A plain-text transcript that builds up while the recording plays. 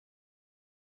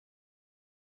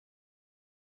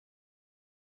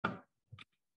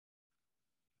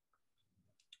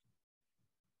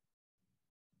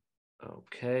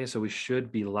Okay, so we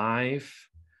should be live.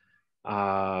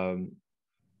 Um,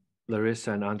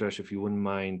 Larissa and Andras, if you wouldn't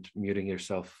mind muting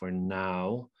yourself for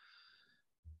now.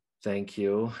 Thank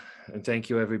you. And thank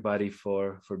you everybody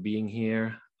for being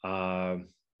here.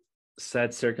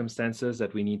 Sad circumstances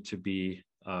that we need to be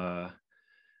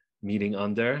meeting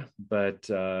under, but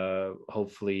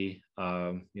hopefully,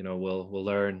 we'll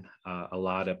learn a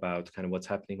lot about kind of what's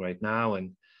happening right now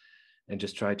and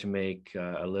just try to make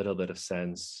a little bit of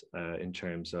sense in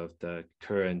terms of the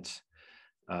current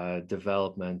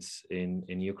developments in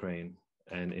Ukraine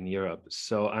and in Europe.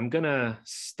 So I'm gonna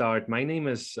start. My name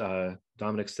is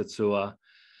Dominic Statsua.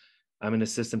 I'm an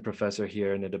assistant professor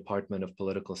here in the Department of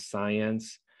Political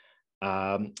Science.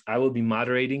 I will be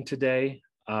moderating today.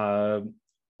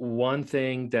 One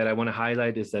thing that I want to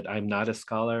highlight is that I'm not a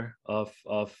scholar of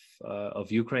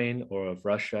Ukraine or of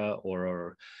Russia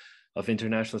or of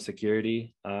international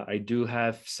security. I do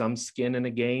have some skin in the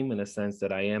game in a sense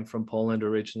that I am from Poland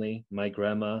originally. My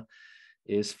grandma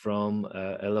is from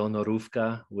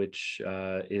Eleonorówka, which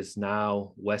is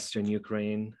now Western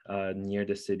Ukraine, near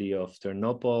the city of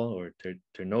Ternopil or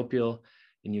Ternopil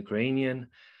in Ukrainian.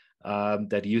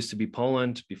 That used to be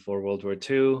Poland before World War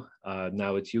II.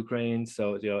 Now it's Ukraine.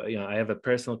 So I have a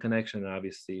personal connection, and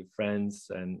obviously friends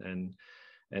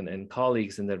and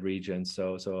colleagues in that region.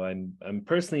 So I'm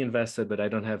personally invested, but I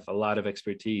don't have a lot of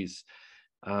expertise,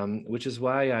 which is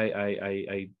why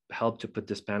I helped to put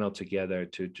this panel together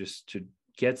to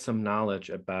get some knowledge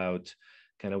about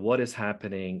kind of what is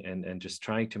happening and just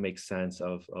trying to make sense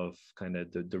of kind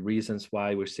of the reasons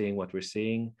why we're seeing what we're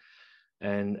seeing,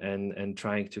 and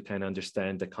trying to kind of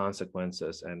understand the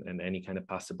consequences and any kind of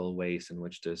possible ways in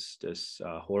which this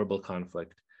horrible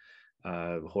conflict,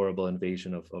 horrible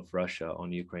invasion of Russia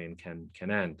on Ukraine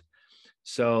can end.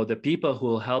 So the people who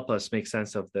will help us make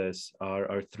sense of this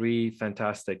are three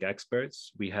fantastic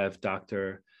experts. We have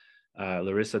Dr.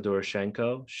 Larissa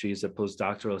Doroshenko. She's a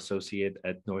postdoctoral associate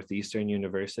at Northeastern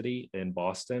University in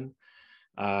Boston.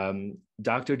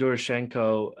 Dr.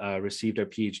 Doroshenko received her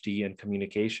PhD in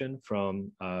communication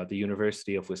from the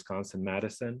University of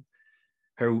Wisconsin-Madison.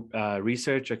 Her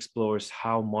research explores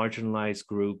how marginalized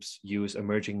groups use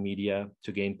emerging media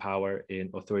to gain power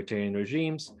in authoritarian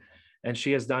regimes, and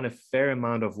she has done a fair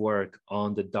amount of work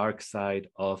on the dark side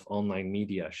of online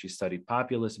media. She studied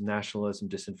populism, nationalism,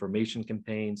 disinformation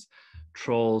campaigns,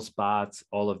 trolls, bots,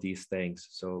 all of these things.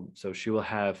 So she will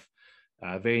have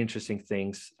very interesting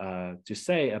things to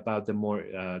say about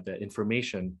the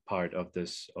information part of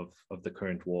the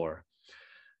current war.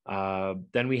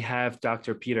 Then we have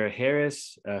Dr. Peter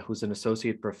Harris, who's an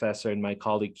associate professor and my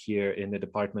colleague here in the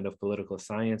Department of Political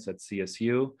Science at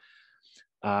CSU.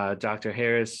 Dr.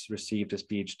 Harris received his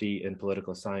PhD in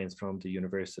political science from the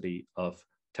University of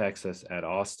Texas at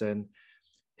Austin.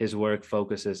 His work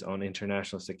focuses on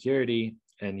international security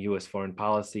and US foreign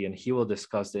policy, and he will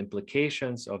discuss the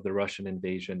implications of the Russian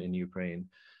invasion in Ukraine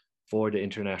for the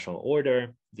international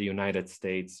order, the United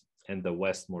States, and the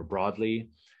West more broadly.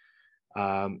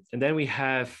 And then we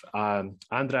have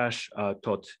Andras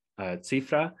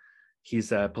Cifra.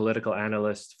 He's a political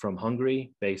analyst from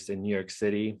Hungary, based in New York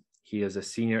City. He is a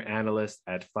senior analyst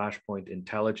at Flashpoint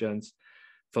Intelligence,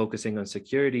 focusing on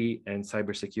security and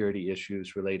cybersecurity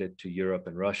issues related to Europe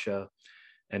and Russia,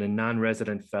 and a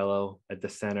non-resident fellow at the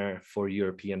Center for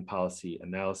European Policy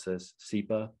Analysis,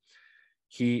 CEPA.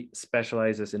 He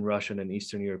specializes in Russian and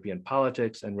Eastern European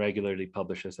politics and regularly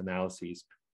publishes analyses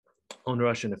on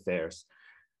Russian affairs.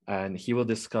 And he will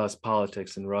discuss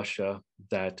politics in Russia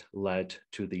that led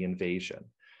to the invasion.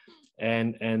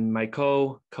 And my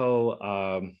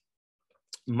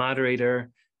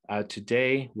moderator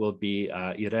today will be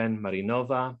Irene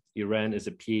Marinova. Irene is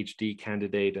a PhD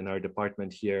candidate in our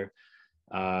department here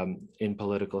in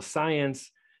political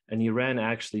science. And Irene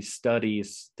actually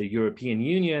studies the European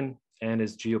Union and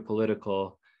its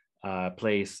geopolitical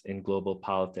place in global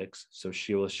politics. So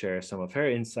she will share some of her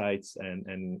insights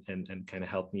and kind of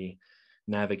help me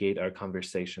navigate our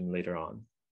conversation later on.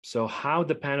 So how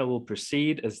the panel will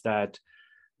proceed is that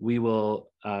we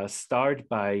will start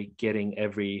by getting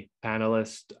every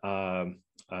panelist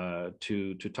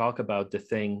to talk about the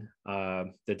thing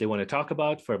that they want to talk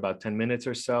about for about 10 minutes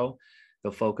or so.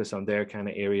 They'll focus on their kind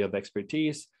of area of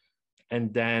expertise,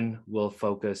 and then we'll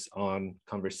focus on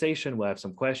conversation. We'll have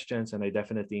some questions, and I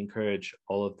definitely encourage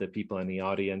all of the people in the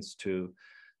audience to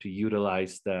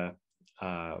utilize the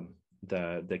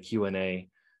Q&A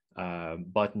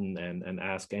button and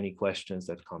ask any questions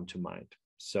that come to mind.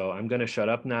 So I'm going to shut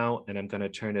up now, and I'm going to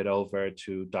turn it over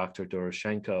to Dr.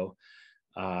 Doroshenko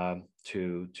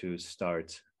to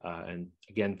start And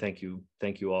again, thank you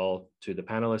all to the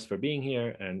panelists for being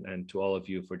here, and to all of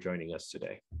you for joining us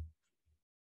today.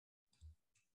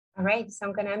 All right, so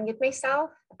I'm going to unmute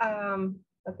myself.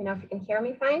 Let me know if you can hear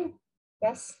me fine.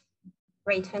 Yes,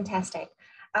 great, fantastic.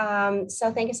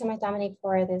 So thank you so much, Dominic,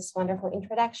 for this wonderful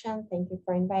introduction. Thank you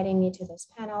for inviting me to this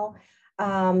panel.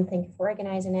 Thank you for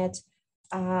organizing it.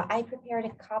 I prepared a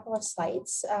couple of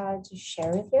slides to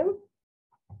share with you.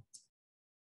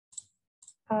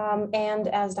 And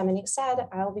as Dominic said,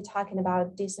 I'll be talking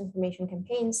about disinformation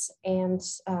campaigns and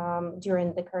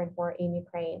during the current war in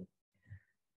Ukraine.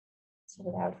 So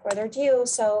without further ado,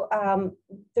 so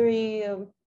the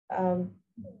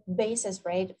basis,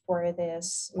 right, for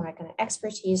this, my kind of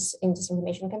expertise in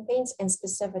disinformation campaigns, and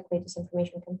specifically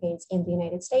disinformation campaigns in the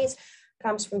United States,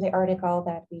 comes from the article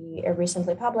that we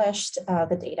recently published.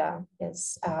 The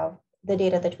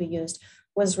data that we used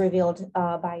was revealed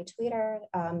by Twitter,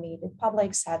 made it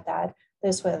public, said that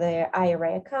this were the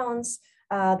IRA accounts.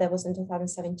 That was in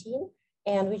 2017.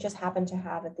 And we just happened to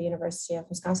have at the University of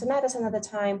Wisconsin-Madison at the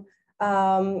time,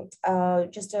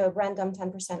 just a random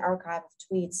 10% archive of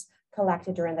tweets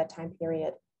collected during that time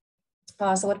period.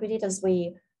 So what we did is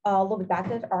we looked back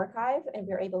at the archive, and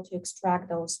we were able to extract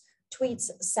those tweets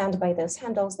sent by those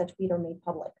handles that Twitter made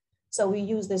public. So we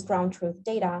used this ground truth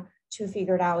data to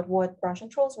figure out what Russian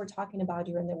trolls were talking about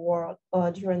during the war, or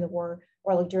like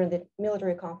during the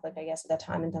military conflict, I guess, at that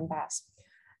time in Donbass.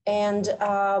 And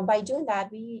by doing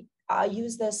that, we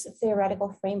used this theoretical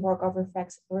framework of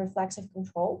reflexive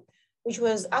control, which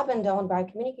was up and down by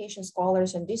communication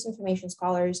scholars and disinformation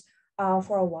scholars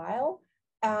for a while.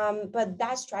 But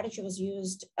that strategy was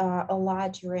used a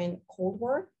lot during Cold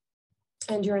War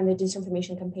and during the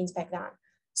disinformation campaigns back then.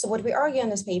 So what we argue in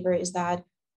this paper is that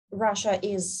Russia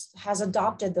has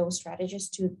adopted those strategies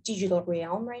to digital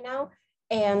realm right now.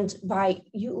 And by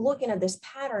looking at these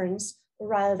patterns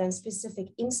rather than specific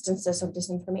instances of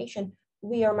disinformation,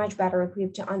 we are much better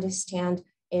equipped to understand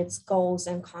its goals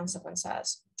and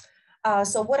consequences.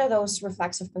 So what are those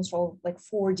reflexive control, like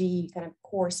 4D kind of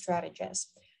core strategies?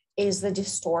 Is the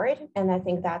distort, and I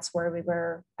think that's where we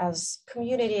were as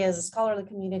community, as a scholarly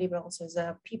community, but also as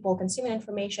a people consuming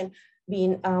information,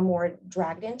 being more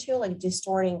dragged into, like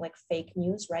distorting like fake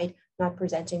news, right? Not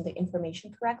presenting the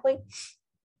information correctly,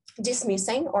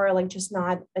 dismissing or like just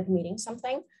not admitting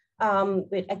something,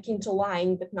 but akin to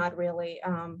lying, but not really,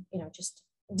 just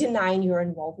denying your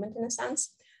involvement in a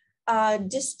sense.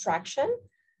 Distraction,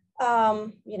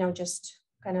 just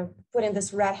kind of putting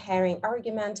this red herring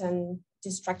argument and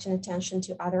distracting attention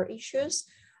to other issues,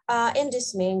 and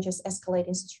dismaying, just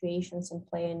escalating situations and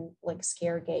playing like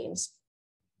scare games.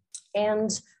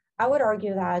 And I would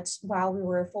argue that while we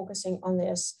were focusing on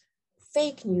this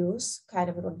fake news, kind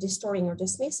of distorting or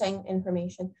dismissing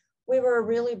information, we were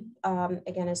really,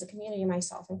 again, as a community,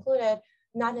 myself included,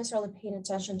 not necessarily paying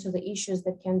attention to the issues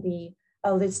that can be,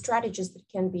 the strategies that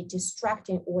can be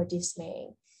distracting or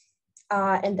dismaying.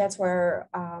 And that's where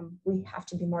we have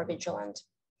to be more vigilant.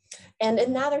 And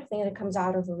another thing that comes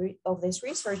out of this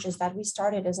research is that we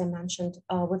started, as I mentioned,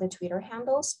 with the Twitter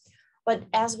handles. But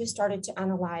as we started to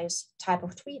analyze type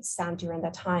of tweets sent during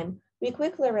that time, we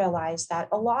quickly realized that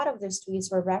a lot of these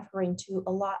tweets were referring to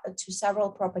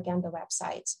several propaganda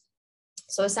websites.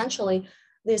 So essentially,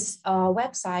 these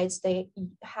websites, they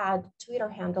had Twitter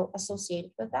handle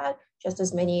associated with that, just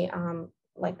as many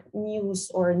like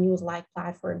news or news-like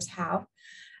platforms have.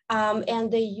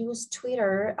 And they use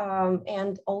Twitter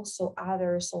and also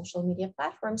other social media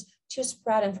platforms to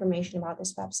spread information about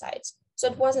these websites.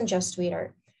 So it wasn't just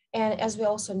Twitter. And as we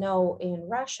also know, in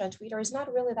Russia, Twitter is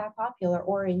not really that popular,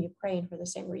 or in Ukraine for the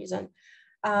same reason.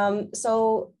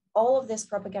 So all of these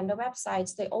propaganda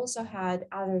websites, they also had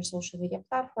other social media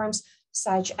platforms,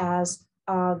 such as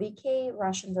VK,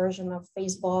 Russian version of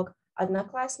Facebook,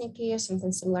 Odnoklassniki,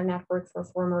 something similar network for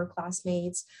former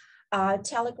classmates,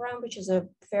 Telegram, which is a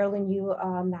fairly new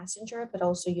messenger, but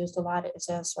also used a lot as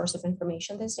a source of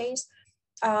information these days,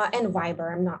 and Viber.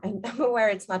 I'm aware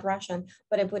it's not Russian,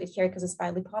 but I put it here because it's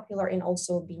widely popular and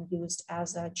also being used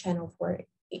as a channel for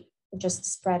just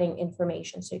spreading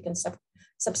information. So you can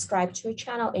subscribe to a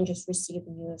channel and just receive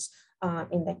news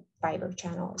in the Viber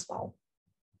channel as well.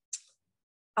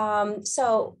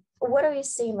 So what are we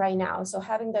seeing right now? So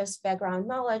having this background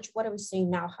knowledge, what are we seeing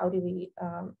now?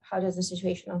 How does the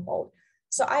situation unfold?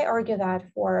 So I argue that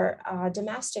for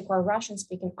domestic or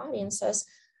Russian-speaking audiences,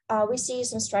 we see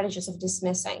some strategies of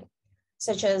dismissing,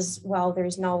 such as, well, there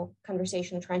is no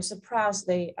conversation trying to suppress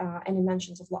any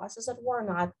mentions of losses at war,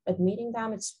 not admitting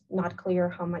them. It's not clear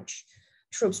how much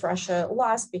troops Russia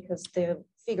lost because the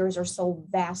figures are so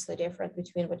vastly different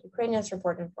between what Ukrainians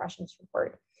report and Russians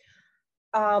report.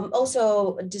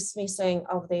 Also dismissing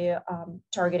of the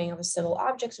targeting of the civil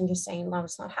objects and just saying, no,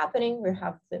 it's not happening. We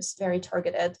have this very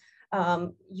targeted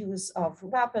use of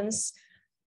weapons.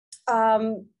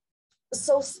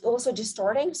 So also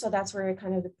distorting, so that's where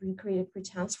kind of the created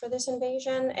pretense for this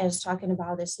invasion is talking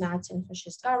about this Nazi and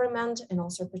fascist government and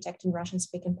also protecting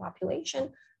Russian-speaking population.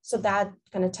 So that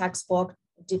kind of textbook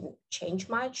didn't change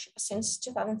much since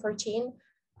 2014.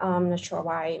 I'm not sure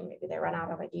why, maybe they ran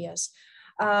out of ideas.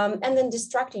 And then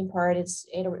distracting part, it's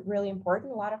really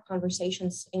important. A lot of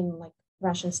conversations in like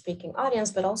Russian-speaking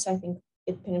audience, but also I think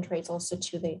it penetrates also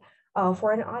to the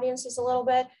foreign audiences a little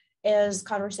bit, is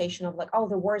conversation of like, oh,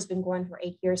 the war has been going for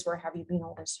 8 years, where have you been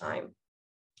all this time?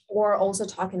 Or also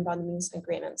talking about the Minsk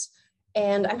agreements.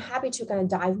 And I'm happy to kind of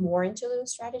dive more into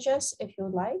those strategies if you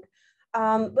would like.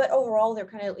 But overall, they're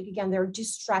kind of like, again, they're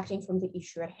distracting from the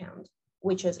issue at hand,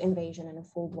 which is invasion and a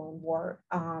full-blown war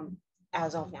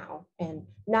as of now. And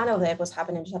none of that was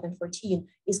happening in 2014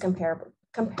 is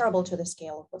comparable to the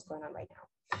scale of what's going on right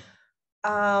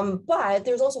now. But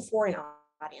there's also foreign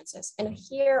audiences. And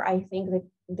here, I think that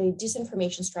the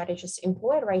disinformation strategies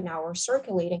employed right now or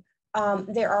circulating,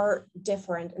 they are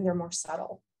different and they're more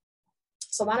subtle.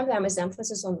 So one of them is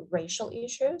emphasis on racial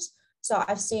issues. So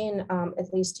I've seen,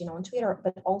 at least, on Twitter,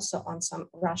 but also on some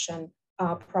Russian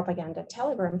propaganda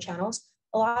Telegram channels,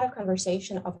 a lot of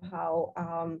conversation of how,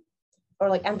 or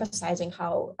like emphasizing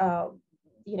how,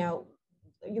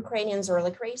 Ukrainians are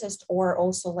like racist, or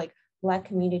also like Black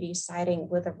communities siding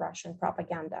with the Russian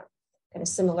propaganda, kind of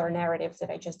similar narrative that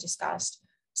I just discussed.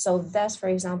 So this, for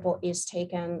example, is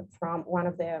taken from one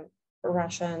of the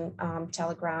Russian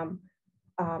Telegram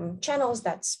channels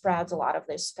that spreads a lot of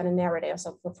this kind of narratives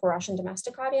for Russian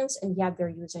domestic audience, and yet they're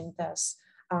using this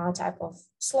type of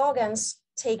slogans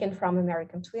taken from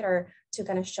American Twitter to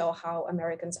kind of show how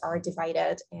Americans are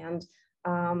divided and,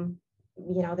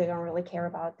 they don't really care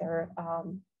about their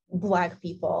Black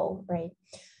people, right?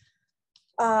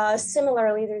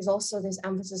 Similarly, there's also this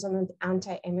emphasis on the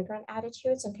anti-immigrant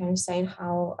attitudes and kind of saying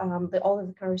how all of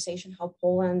the conversation, how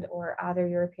Poland or other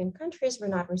European countries were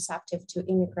not receptive to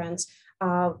immigrants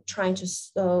trying to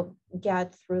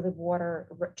get through the border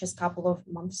just a couple of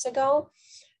months ago.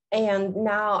 And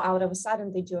now out of a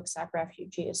sudden, they do accept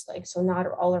refugees. So not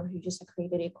all refugees are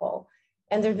created equal.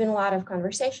 And there's been a lot of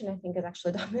conversation. I think it's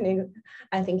actually Dominic,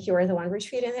 I think you were the one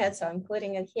retweeting it, so I'm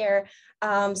putting it here.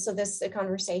 So this a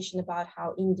conversation about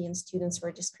how Indian students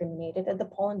were discriminated at the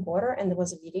Poland border, and there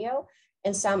was a video.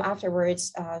 And some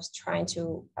afterwards trying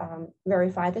to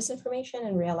verify this information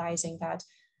and realizing that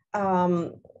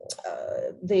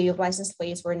the license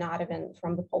plates were not even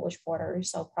from the Polish border.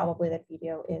 So probably that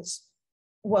video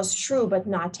was true, but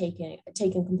not taken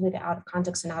completely out of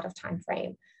context and out of time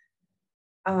frame.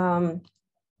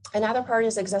 Another part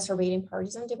is exacerbating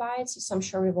partisan divides. So I'm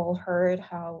sure we've all heard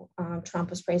how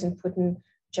Trump was praising Putin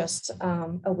just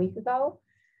a week ago.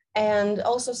 And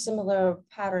also similar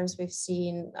patterns we've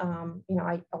seen,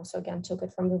 I also again took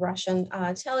it from the Russian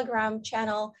Telegram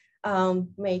channel,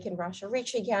 making Russia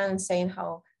rich again, and saying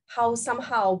how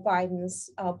somehow Biden's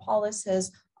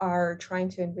policies are trying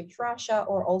to enrich Russia.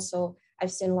 Or also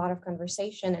I've seen a lot of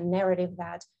conversation and narrative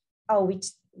that,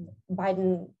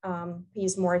 Biden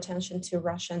pays more attention to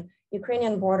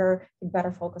Russian-Ukrainian border, we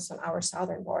better focus on our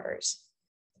southern borders.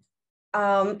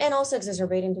 And also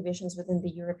exacerbating divisions within the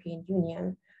European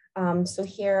Union. So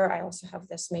here I also have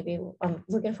this, maybe I'm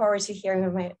looking forward to hearing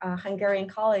what my Hungarian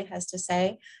colleague has to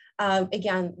say.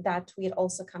 Again, that tweet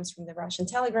also comes from the Russian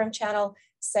Telegram channel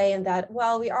saying that,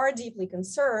 well, we are deeply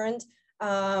concerned,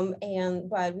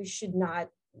 but we should not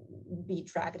be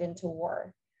dragged into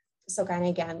war. So kind of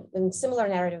again, in similar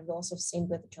narrative, we've also seen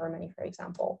with Germany, for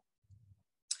example.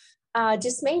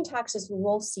 Dismaying taxes we've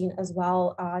all seen as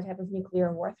well, type of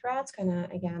nuclear war threats, kind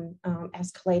of again,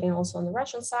 escalating also on the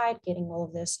Russian side, getting all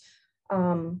of this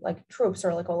like troops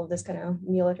or like all of this kind of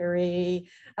military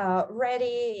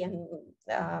ready and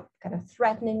kind of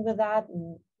threatening with that.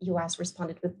 And US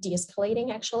responded with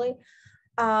de-escalating actually.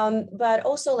 But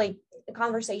also like the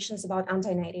conversations about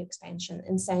anti-NATO expansion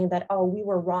and saying that, oh, we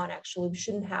were wrong, actually, we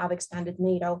shouldn't have expanded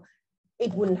NATO.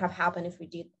 It wouldn't have happened if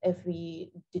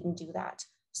we didn't do that.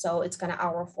 So it's kind of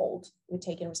our fault. We're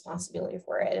taking responsibility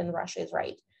for it, and Russia is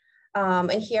right.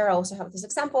 And here I also have this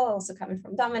example, also coming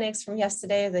from Dominic's from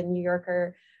yesterday, the New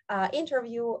Yorker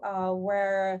interview,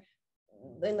 where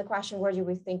in the question, what do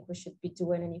we think we should be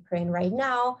doing in Ukraine right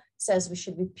now, says we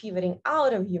should be pivoting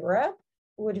out of Europe,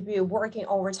 would be working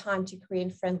overtime to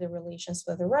create friendly relations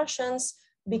with the Russians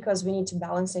because we need to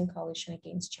balance in coalition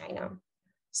against China.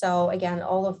 So again,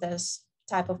 all of this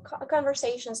type of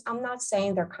conversations, I'm not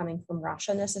saying they're coming from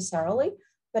Russia necessarily,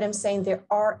 but I'm saying they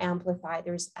are amplified.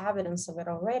 There's evidence of it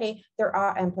already. They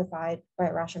are amplified by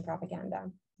Russian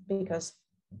propaganda because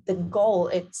the goal,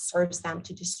 it serves them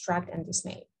to distract and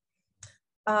dismay.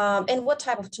 And what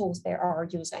type of tools they are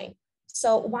using.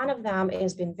 So one of them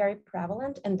has been very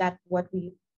prevalent, and that what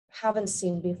we haven't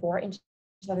seen before in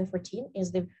 2014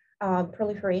 is the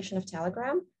proliferation of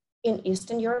Telegram in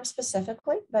Eastern Europe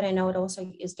specifically, but I know it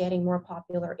also is getting more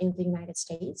popular in the United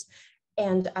States.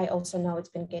 And I also know it's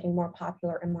been getting more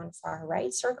popular among far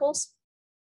right circles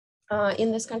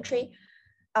in this country.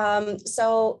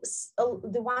 So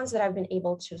the ones that I've been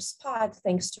able to spot,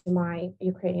 thanks to my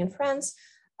Ukrainian friends,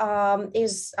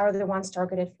 are the ones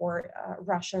targeted for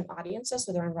Russian audiences,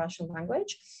 so they're in Russian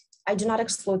language. I do not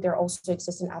exclude there also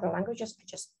exist in other languages, I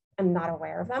just am not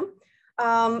aware of them.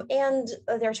 And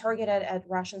they're targeted at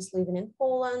Russians living in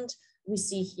Poland. We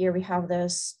see here, we have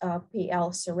this PL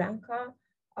Sirenka,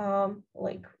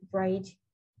 like right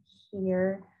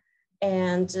here.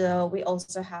 And we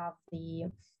also have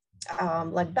the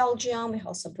like Belgium, we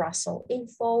also Brussels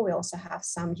Info, we also have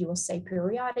some USA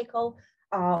periodical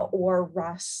or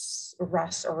Rus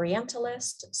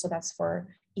Orientalist. So that's for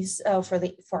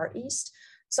the Far East.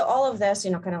 So all of this,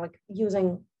 you know, kind of like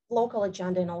using local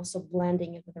agenda and also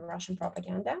blending it with the Russian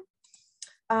propaganda.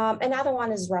 Another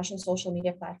one is Russian social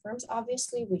media platforms,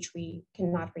 obviously, which we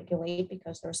cannot regulate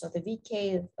because there's the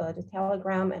VK, the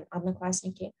Telegram, and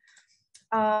Odnoklassniki.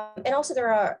 And also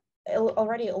there are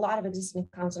already a lot of existing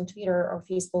accounts on Twitter or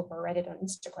Facebook or Reddit or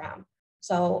Instagram.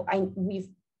 So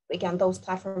again, those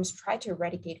platforms try to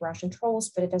eradicate Russian trolls,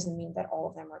 but it doesn't mean that all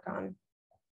of them are gone.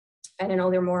 And I know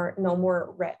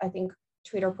I think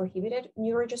Twitter prohibited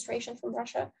new registration from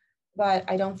Russia, but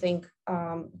I don't think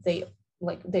they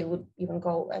would even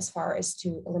go as far as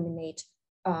to eliminate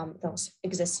those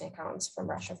existing accounts from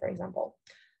Russia, for example.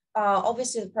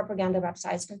 Obviously, the propaganda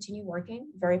websites continue working,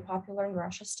 very popular in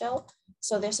Russia still.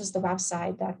 So this is the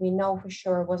website that we know for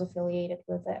sure was affiliated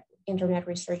with the Internet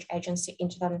Research Agency in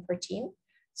 2014,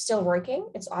 still working.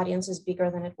 Its audience is bigger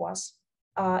than it was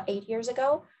 8 years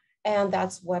ago. And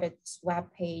that's what its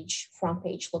web page, front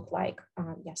page looked like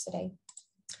yesterday.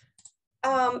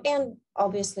 And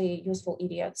obviously useful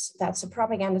idiots. That's a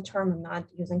propaganda term. I'm not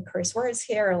using curse words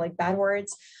here or like bad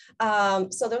words.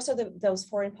 So those are those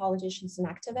foreign politicians and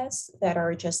activists that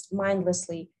are just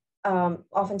mindlessly,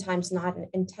 oftentimes not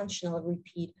intentionally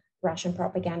repeat Russian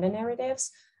propaganda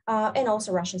narratives, and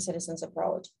also Russian citizens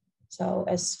abroad. So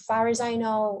as far as I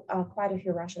know, quite a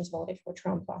few Russians voted for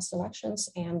Trump last elections.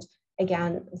 And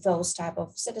again, those type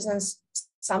of citizens,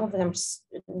 some of them,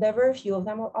 there were a few of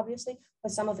them, obviously,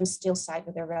 but some of them still side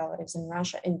with their relatives in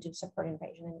Russia and do support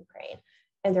invasion in Ukraine.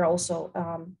 And they're also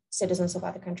citizens of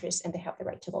other countries and they have the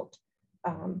right to vote.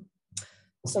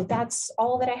 So that's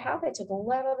all that I have. It took a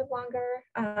little bit longer,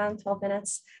 12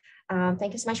 minutes.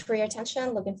 Thank you so much for your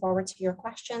attention. Looking forward to your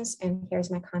questions. And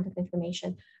here's my contact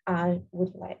information.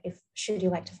 Should you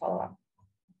like to follow up?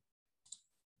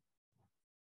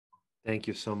 Thank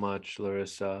you so much,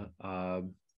 Larissa.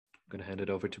 I'm going to hand it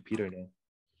over to Peter now.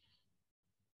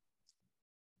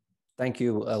 Thank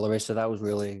you, Larissa. That was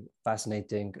really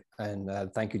fascinating.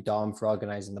 And thank you, Dom, for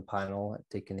organizing the panel,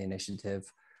 taking the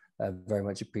initiative. Very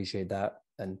much appreciate that.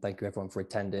 And thank you, everyone, for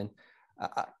attending.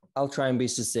 I'll try and be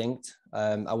succinct.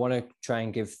 I want to try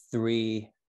and give 3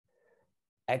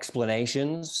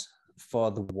 explanations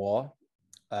for the war,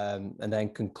 and then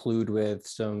conclude with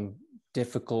some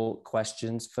difficult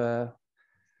questions for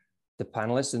the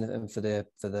panelists and for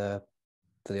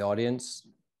the audience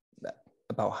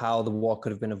about how the war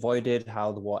could have been avoided,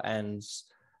 how the war ends,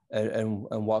 and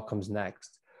what comes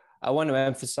next. I want to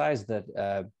emphasize that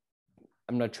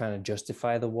I'm not trying to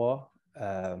justify the war.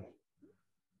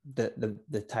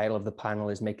 The title of the panel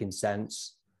is Making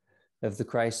Sense of the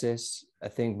Crisis. I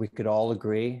think we could all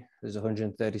agree, there's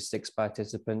 136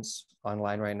 participants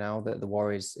online right now, that the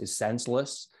war is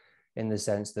senseless in the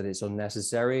sense that it's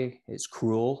unnecessary, it's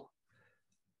cruel,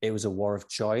 it was a war of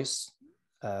choice.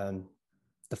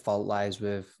 The fault lies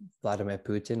with Vladimir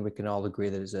Putin. We can all agree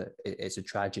that it's a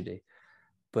tragedy.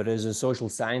 But as a social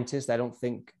scientist, I don't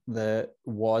think the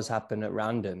wars happen at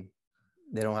random.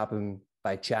 They don't happen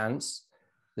by chance.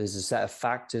 There's a set of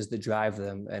factors that drive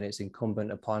them, and it's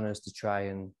incumbent upon us to try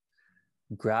and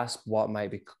grasp what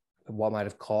might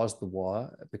have caused the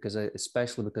war,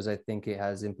 especially because I think it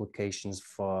has implications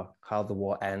for how the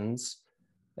war ends,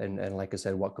 and like I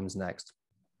said, what comes next.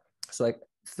 So like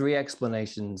 3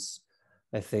 explanations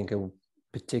I think are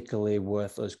particularly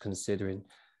worth us considering.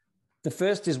 The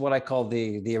first is what I call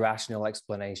the irrational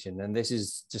explanation, and this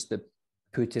is just that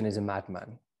Putin is a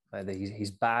madman.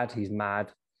 He's bad, he's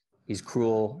mad, he's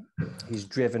cruel, he's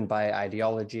driven by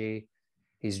ideology,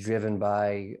 He's driven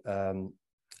by,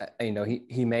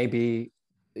 he may be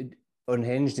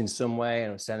unhinged in some way.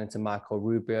 And Senator Marco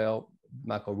Rubio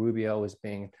was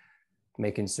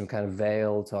making some kind of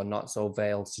veiled or not so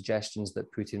veiled suggestions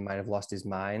that Putin might have lost his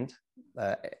mind.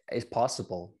 It's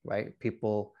possible, right?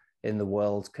 People in the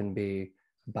world can be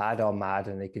bad or mad,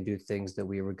 and they can do things that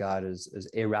we regard as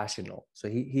irrational. So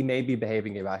he may be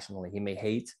behaving irrationally. He may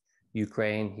hate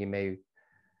Ukraine. He may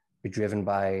be driven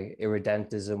by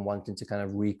irredentism, wanting to kind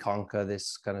of reconquer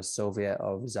this kind of Soviet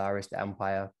or Tsarist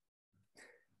empire.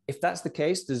 If that's the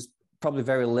case, there's probably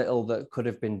very little that could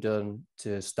have been done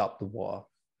to stop the war.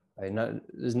 Right?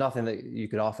 There's nothing that you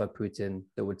could offer Putin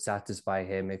that would satisfy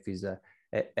him. If he's a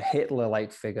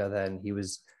Hitler-like figure, then he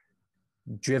was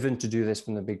driven to do this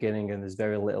from the beginning, and there's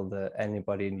very little that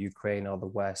anybody in Ukraine or the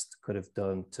West could have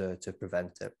done to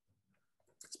prevent it.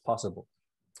 It's possible.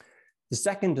 The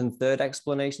second and third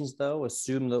explanations, though,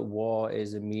 assume that war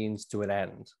is a means to an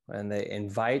end, and they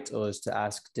invite us to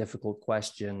ask difficult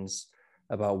questions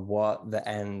about what the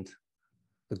end,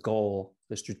 the goal,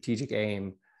 the strategic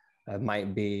aim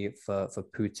might be for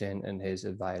Putin and his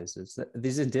advisors.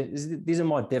 These are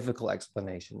more difficult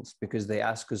explanations because they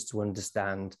ask us to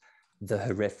understand the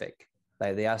horrific.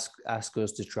 Like they ask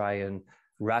us to try and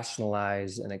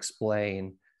rationalize and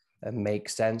explain and make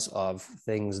sense of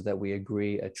things that we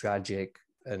agree are tragic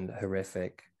and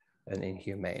horrific and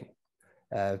inhumane.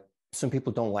 Some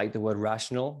people don't like the word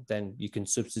rational, then you can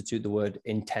substitute the word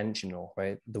intentional,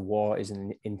 right? The war is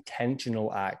an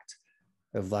intentional act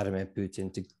of Vladimir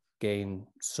Putin to gain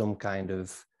some kind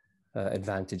of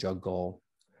advantage or goal.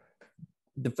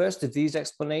 The first of these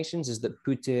explanations is that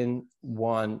Putin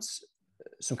wants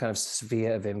some kind of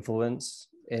sphere of influence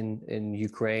in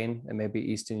Ukraine and maybe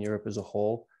Eastern Europe as a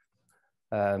whole.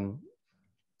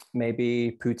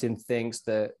 Maybe Putin thinks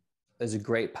that as a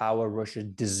great power, Russia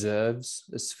deserves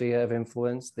a sphere of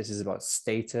influence. This is about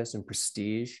status and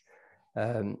prestige.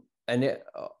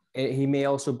 He may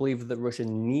also believe that Russia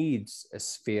needs a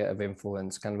sphere of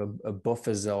influence, kind of a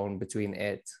buffer zone between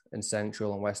it and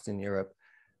Central and Western Europe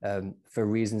for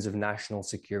reasons of national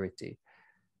security.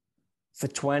 For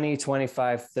 20,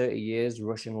 25, 30 years,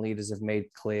 Russian leaders have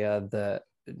made clear that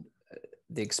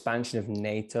the expansion of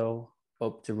NATO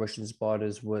up to Russia's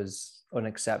borders was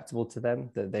unacceptable to them,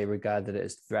 that they regarded it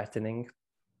as threatening.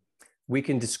 We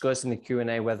can discuss in the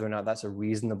Q&A whether or not that's a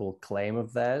reasonable claim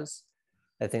of theirs.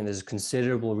 I think there's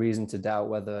considerable reason to doubt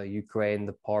whether Ukraine,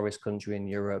 the poorest country in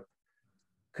Europe,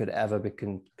 could ever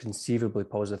conceivably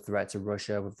pose a threat to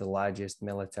Russia with the largest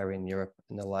military in Europe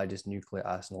and the largest nuclear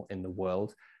arsenal in the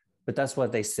world. But that's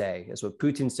what they say. That's what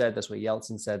Putin said. That's what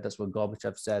Yeltsin said. That's what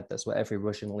Gorbachev said. That's what every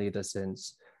Russian leader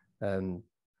since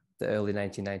the early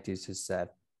 1990s has said.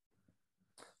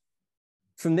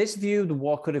 From this view, the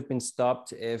war could have been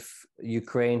stopped if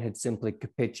Ukraine had simply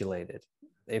capitulated,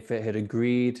 if it had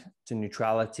agreed to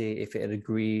neutrality, if it had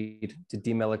agreed to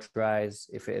demilitarize,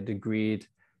 if it had agreed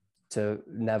to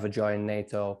never join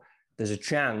NATO. There's a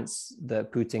chance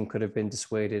that Putin could have been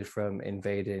dissuaded from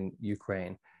invading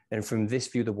Ukraine. And from this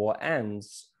view, the war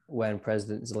ends when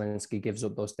President Zelensky gives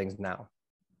up those things now.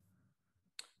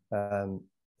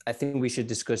 I think we should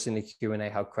discuss in the Q&A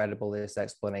how credible this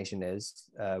explanation is.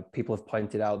 People have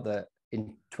pointed out that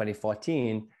in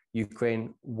 2014,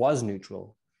 Ukraine was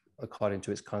neutral according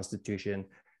to its constitution,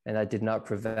 and that did not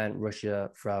prevent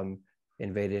Russia from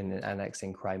invading and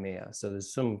annexing Crimea. So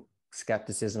there's some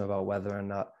skepticism about whether or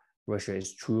not Russia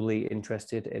is truly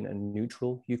interested in a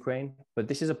neutral Ukraine, but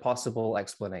this is a possible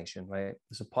explanation, right?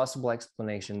 It's a possible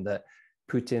explanation that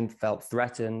Putin felt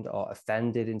threatened or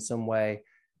offended in some way,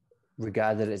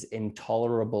 regarded as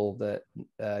intolerable that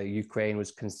Ukraine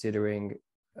was considering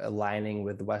aligning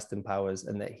with the Western powers,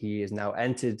 and that he has now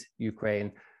entered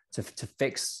Ukraine to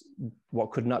fix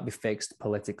what could not be fixed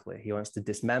politically. He wants to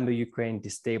dismember Ukraine,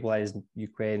 destabilize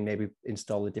Ukraine, maybe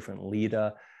install a different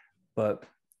leader, but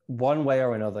one way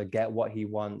or another, get what he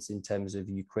wants in terms of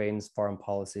Ukraine's foreign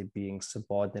policy being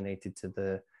subordinated to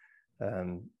the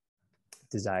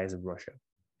desires of Russia.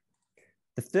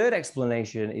 The third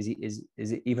explanation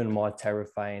is even more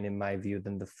terrifying in my view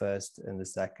than the first and the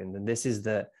second. And this is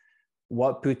that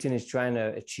what Putin is trying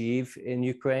to achieve in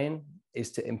Ukraine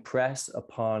is to impress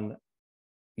upon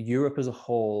Europe as a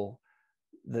whole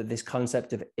that this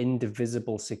concept of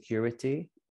indivisible security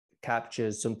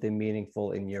captures something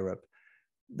meaningful in Europe.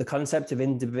 The concept of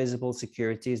indivisible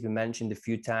security has been mentioned a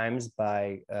few times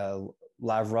by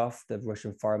Lavrov, the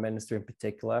Russian foreign minister in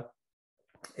particular.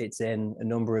 It's in a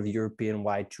number of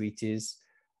European-wide treaties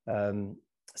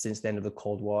since the end of the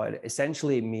Cold War.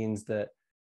 Essentially, it means that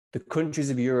the countries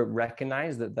of Europe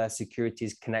recognize that their security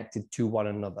is connected to one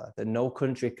another, that no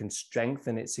country can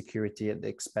strengthen its security at the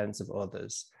expense of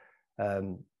others.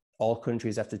 All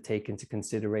countries have to take into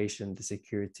consideration the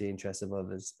security interests of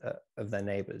others, of their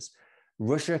neighbors.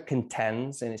 Russia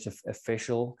contends in its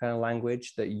official kind of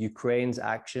language that Ukraine's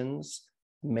actions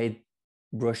made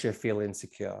Russia feel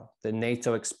insecure. The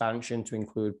NATO expansion to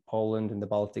include Poland and the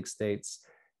Baltic states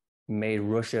made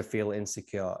Russia feel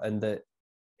insecure, and that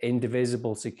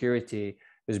indivisible security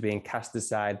was being cast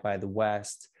aside by the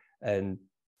West, and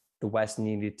the West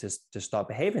needed to start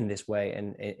behaving this way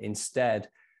and instead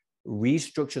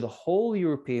restructure the whole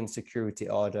European security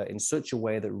order in such a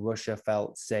way that Russia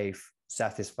felt safe,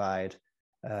 satisfied,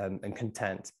 and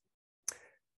content.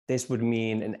 This would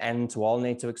mean an end to all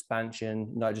NATO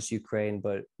expansion, not just Ukraine,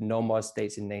 but no more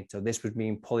states in NATO. This would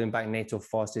mean pulling back NATO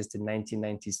forces to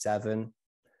 1997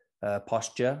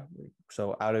 posture.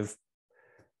 So out of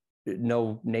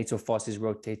no NATO forces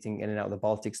rotating in and out of the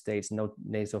Baltic states, no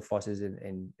NATO forces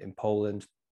in Poland,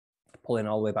 pulling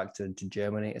all the way back to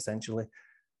Germany, essentially.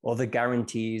 All the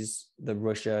guarantees that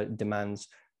Russia demands,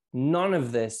 none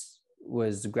of this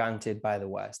was granted by the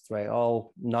West, right?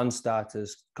 All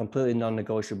non-starters, completely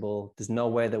non-negotiable. There's no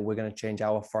way that we're going to change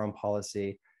our foreign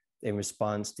policy in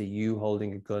response to you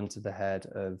holding a gun to the head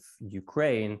of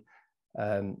Ukraine.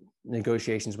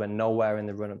 Negotiations went nowhere in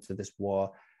the run-up to this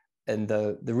war. And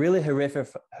the really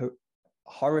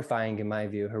horrifying, in my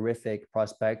view, horrific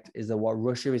prospect is that what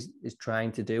Russia is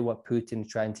trying to do, what Putin is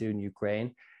trying to do in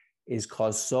Ukraine, is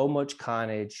cause so much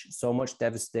carnage, so much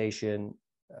devastation,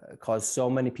 cause so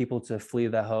many people to flee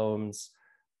their homes,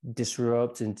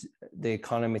 disrupt the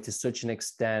economy to such an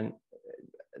extent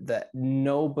that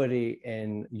nobody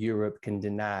in Europe can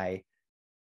deny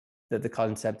that the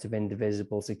concept of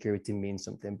indivisible security means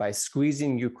something. By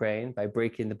squeezing Ukraine, by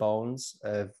breaking the bones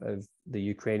of the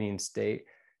Ukrainian state,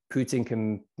 Putin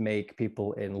can make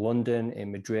people in London,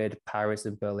 in Madrid, Paris,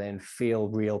 and Berlin feel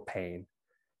real pain.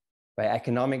 By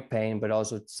economic pain, but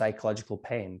also psychological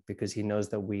pain, because he knows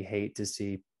that we hate to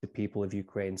see the people of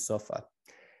Ukraine suffer.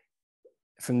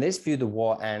 From this view, the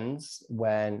war ends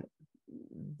when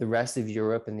the rest of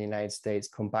Europe and the United States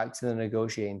come back to the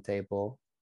negotiating table,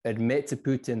 admit to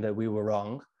Putin that we were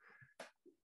wrong,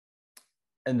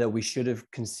 and that we should have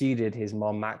conceded his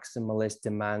more maximalist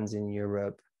demands in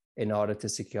Europe in order to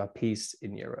secure peace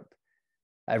in Europe.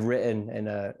 I've written in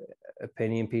an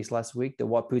opinion piece last week that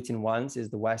what Putin wants is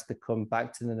the West to come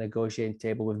back to the negotiating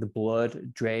table with the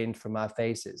blood drained from our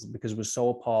faces, because we're so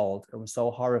appalled and we're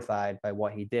so horrified by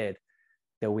what he did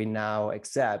that we now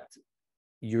accept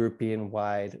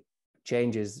European-wide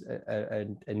changes are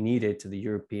needed to the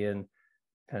European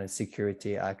kind of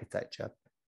security architecture.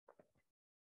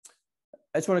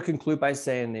 I just want to conclude by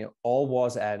saying that all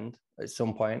wars end at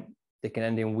some point. They can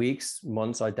end in weeks,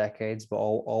 months, or decades, but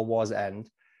all wars end.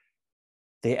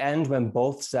 They end when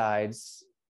both sides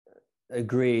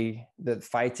agree that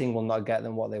fighting will not get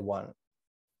them what they want.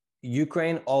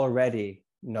 Ukraine already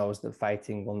knows that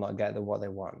fighting will not get them what they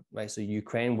want, right? So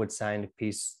Ukraine would sign a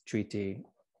peace treaty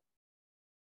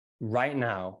right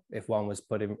now if one was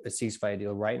put in a ceasefire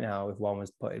deal right now if one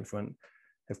was put in front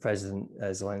of President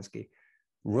Zelensky.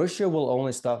 Russia will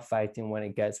only stop fighting when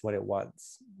it gets what it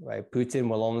wants, right? Putin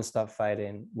will only stop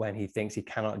fighting when he thinks he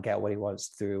cannot get what he wants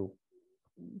through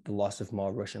the loss of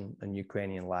more Russian and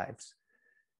Ukrainian lives.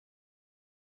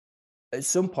 At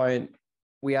some point,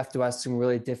 we have to ask some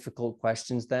really difficult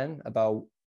questions then about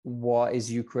what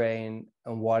is Ukraine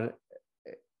and what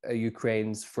are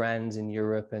Ukraine's friends in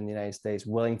Europe and the United States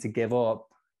willing to give up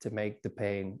to make the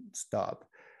pain stop?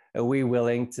 Are we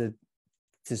willing to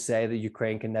say that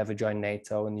Ukraine can never join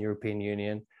NATO and the European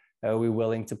Union? Are we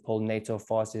willing to pull NATO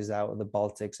forces out of the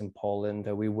Baltics and Poland?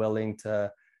 Are we willing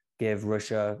to give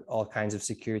Russia all kinds of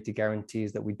security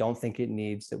guarantees that we don't think it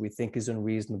needs, that we think is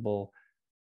unreasonable,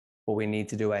 but we need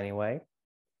to do anyway?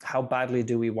 How badly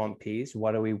do we want peace?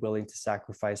 What are we willing to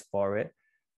sacrifice for it?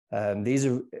 These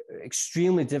are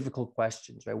extremely difficult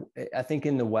questions, right? I think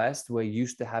in the West, we're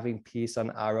used to having peace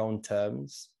on our own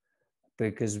terms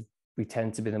because we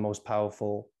tend to be the most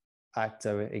powerful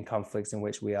actor in conflicts in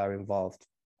which we are involved.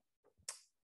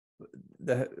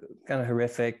 The kind of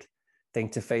horrific thing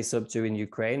to face up to in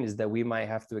Ukraine is that we might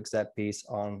have to accept peace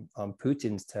on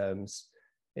Putin's terms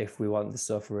if we want the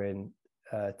suffering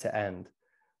to end.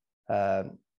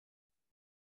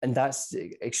 And that's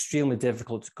extremely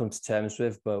difficult to come to terms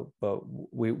with, but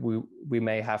we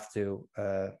may have to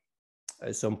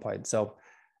at some point. So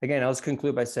again, I'll just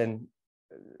conclude by saying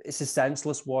it's a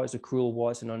senseless war, it's a cruel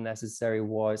war, it's an unnecessary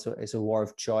war, it's a war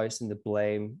of choice, and the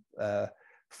blame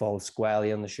falls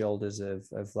squarely on the shoulders of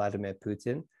Vladimir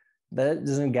Putin. that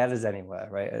doesn't get us anywhere,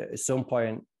 right? At some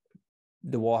point,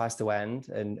 the war has to end,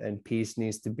 and peace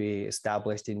needs to be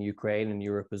established in Ukraine and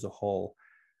Europe as a whole.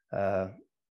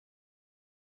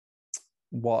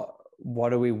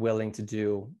 What are we willing to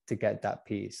do to get that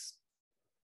peace?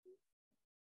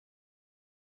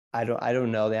 I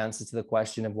don't know the answer to the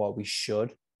question of what we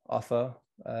should offer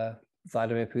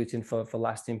Vladimir Putin for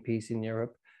lasting peace in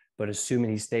Europe, but assuming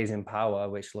he stays in power,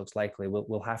 which looks likely,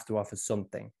 we'll have to offer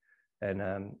something. And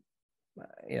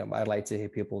I'd like to hear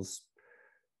people's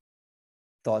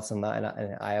thoughts on that,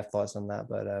 and I have thoughts on that,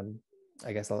 but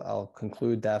I guess I'll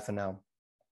conclude there for now.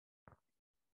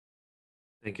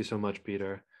 Thank you so much,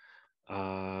 Peter.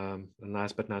 And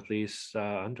last but not least,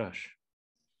 Andras.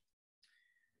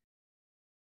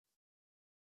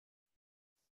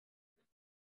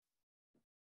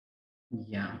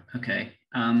 Yeah, okay.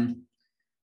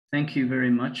 Thank you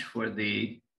very much for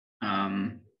the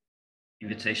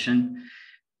invitation.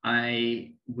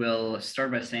 I will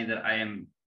start by saying that I am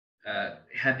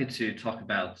happy to talk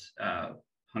about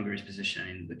Hungary's position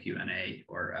in the Q&A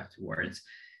or afterwards.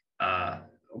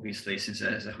 Obviously, since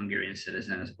as a Hungarian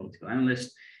citizen, as a political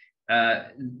analyst.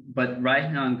 But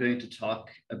right now I'm going to talk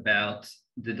about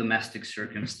the domestic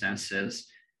circumstances,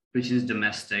 Putin's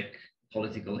domestic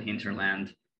political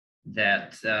hinterland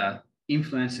that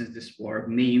influences this war,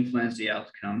 may influence the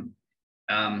outcome,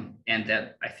 and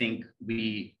that I think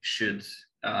we should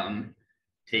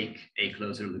take a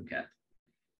closer look at.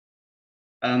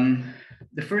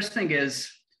 The first thing is,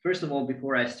 first of all,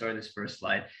 before I start this first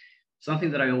slide,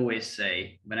 something that I always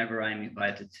say whenever I'm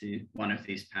invited to one of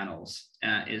these panels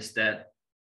is that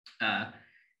I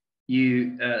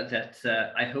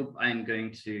hope I'm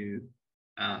going to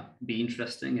be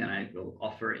interesting and I will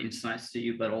offer insights to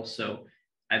you, but also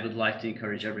I would like to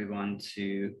encourage everyone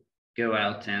to go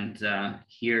out and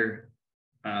hear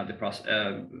the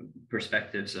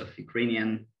perspectives of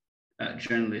Ukrainian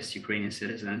journalists, Ukrainian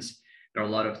citizens. There are a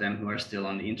lot of them who are still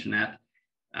on the internet.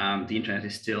 The internet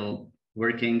is still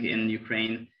working in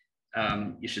Ukraine.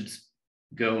 You should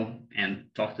go and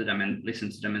talk to them and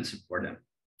listen to them and support them.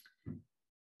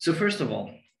 So first of all,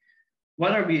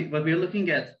 what we're looking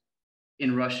at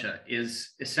in Russia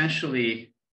is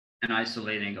essentially an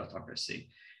isolating autocracy.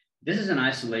 This is an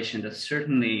isolation that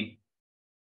certainly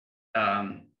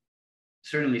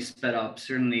sped up,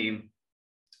 certainly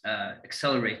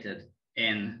accelerated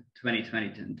in 2020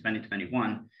 and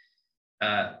 2021,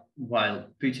 while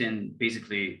Putin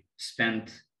basically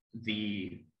spent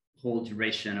the whole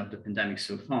duration of the pandemic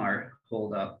so far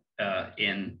holed up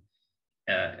in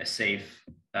a safe,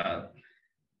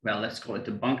 well, let's call it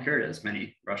a bunker, as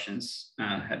many Russians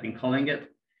have been calling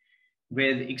it,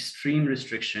 with extreme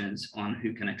restrictions on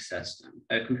who can access them,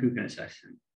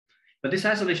 But this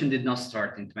isolation did not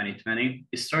start in 2020.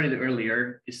 It started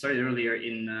earlier. It started earlier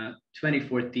in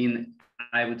 2014.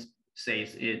 I would say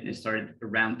it started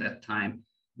around that time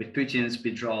with Putin's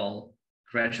withdrawal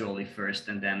gradually first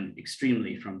and then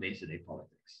extremely from day-to-day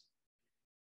politics.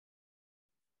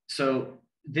 So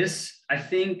this, I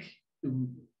think,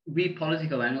 we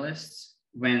political analysts,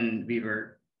 when we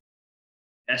were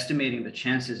estimating the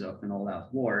chances of an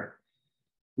all-out war,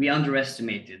 we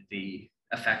underestimated the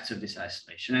effects of this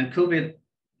isolation. And COVID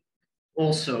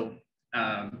also,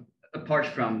 apart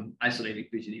from isolating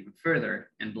Putin even further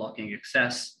and blocking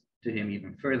access to him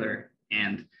even further,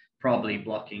 and probably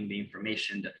blocking the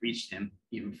information that reached him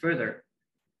even further,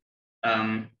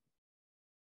 I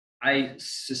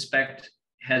suspect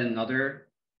had another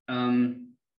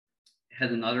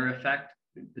effect,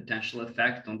 potential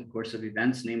effect on the course of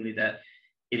events, namely that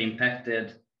it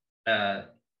impacted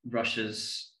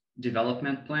Russia's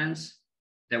development plans.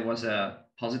 There was a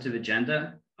positive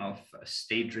agenda of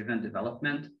state-driven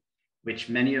development, which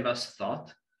many of us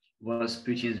thought was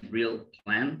Putin's real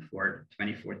plan for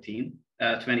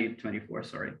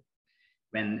 2024,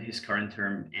 when his current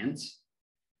term ends,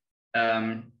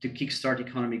 to kickstart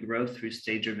economic growth through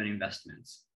state-driven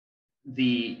investments.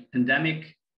 The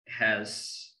pandemic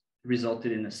has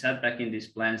resulted in a setback in these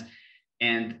plans,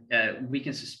 and we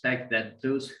can suspect that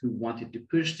those who wanted to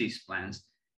push these plans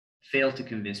failed to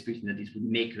convince Putin that these would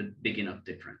make a big enough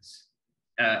difference.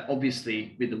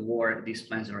 Obviously, with the war, these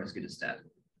plans are as good as dead.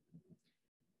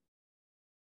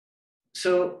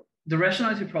 So the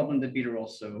rationality problem that Peter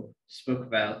also spoke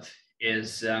about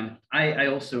is, I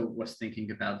also was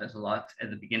thinking about that a lot at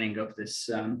the beginning of this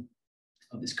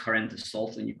current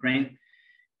assault in Ukraine.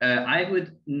 I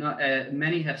would not,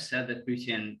 many have said that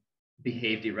Putin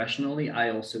behaved irrationally. I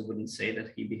also wouldn't say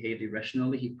that he behaved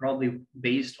irrationally. He probably,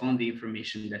 based on the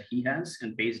information that he has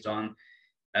and based on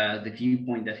the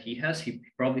viewpoint that he has, he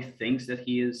probably thinks that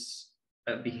he is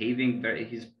behaving very,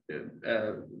 he's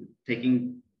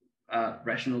taking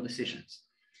rational decisions.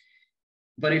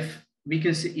 But if we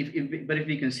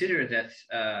consider that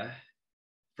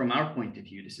from our point of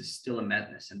view, this is still a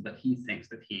madness, but he thinks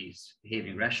that he's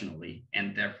behaving rationally,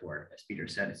 and therefore, as Peter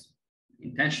said, it's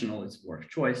intentional, it's work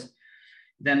choice,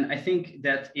 then I think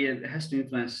that it has to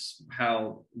influence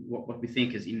what we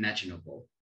think is imaginable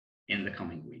in the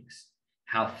coming weeks,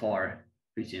 how far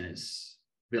Putin is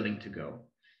willing to go.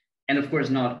 And of course,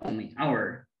 not only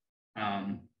our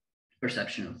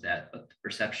perception of that, but the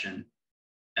perception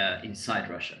inside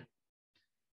Russia.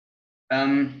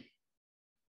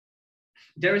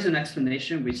 There is an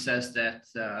explanation which says that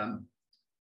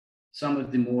some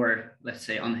of the more, let's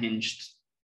say, unhinged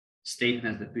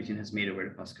statements that Putin has made over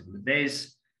the past couple of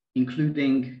days,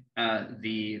 including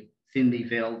the thinly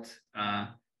veiled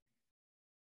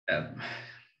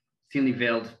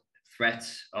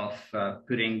threats of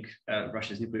putting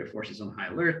Russia's nuclear forces on high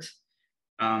alert,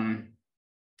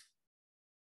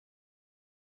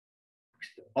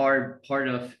 are part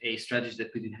of a strategy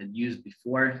that Putin had used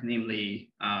before,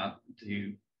 namely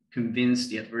to convince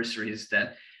the adversaries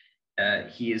that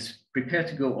he is prepared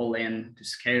to go all in, to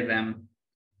scare them,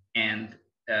 and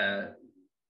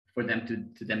for them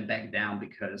to then back down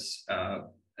because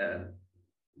of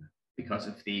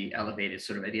the elevated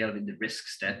the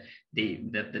risks that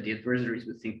the adversaries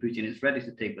would think Putin is ready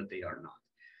to take, but they are not.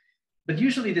 But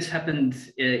usually this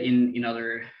happened in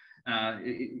other.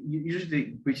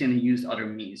 Usually Putin used other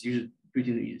means. Usually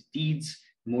Putin used deeds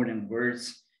more than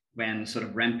words when sort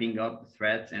of ramping up the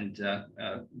threat and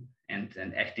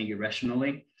acting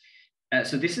irrationally.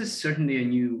 So this is certainly a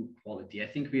new quality. I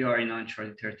think we are in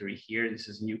uncharted territory here. This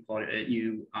is a new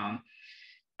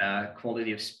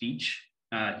quality of speech,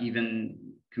 even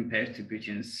compared to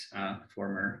Putin's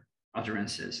former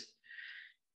utterances.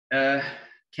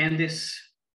 Can this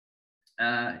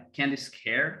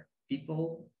scare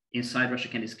people inside Russia?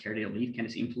 Can this scare the elite? Can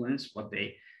this influence what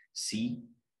they see,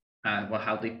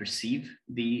 how they perceive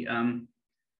the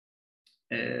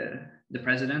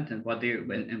president and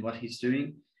what he's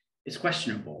doing? It's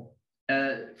questionable.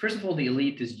 First of all, the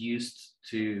elite is used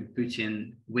to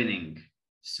Putin winning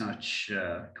such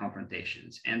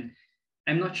confrontations, and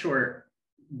I'm not sure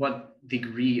what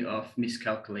degree of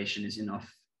miscalculation is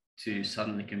enough to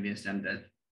suddenly convince them that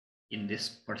in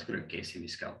this particular case he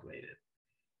miscalculated.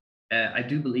 I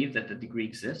do believe that the degree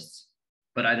exists,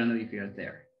 but I don't know if we are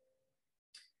there.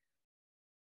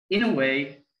 In a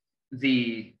way,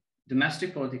 the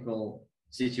domestic political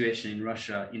situation in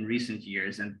Russia in recent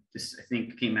years, and this I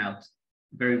think came out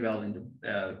very well in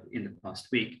the past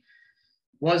week,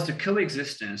 was the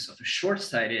coexistence of a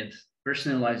short-sighted,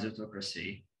 personalized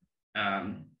autocracy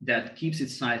that keeps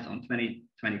its sight on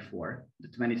 2024, the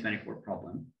 2024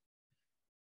 problem,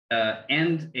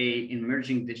 and a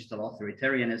emerging digital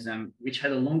authoritarianism, which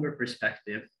had a longer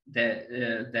perspective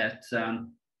that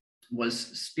was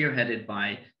spearheaded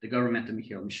by the government of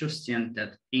Mikhail Mishustin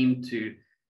that aimed to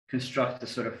construct a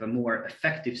sort of a more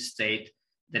effective state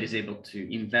that is able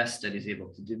to invest, that is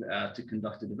able to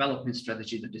conduct a development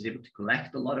strategy, that is able to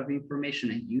collect a lot of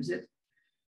information and use it.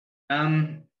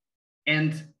 And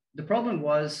the problem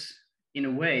was, in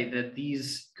a way, that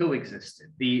these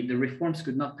coexisted. The reforms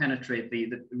could not penetrate,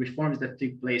 the reforms that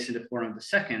took place in the form of the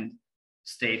second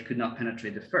state could not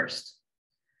penetrate the first.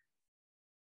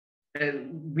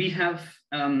 We have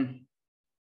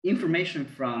information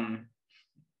from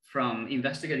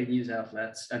investigative news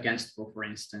outlets, Against Poe, for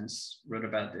instance, wrote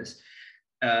about this,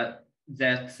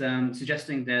 that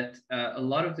suggesting that a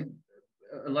lot of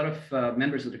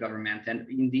members of the government, and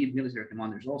indeed military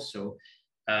commanders also,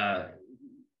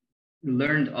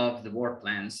 learned of the war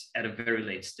plans at a very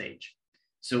late stage.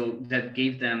 So that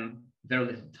gave them very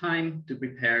little time to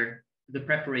prepare. The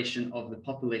preparation of the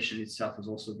population itself was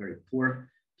also very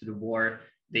poor to the war.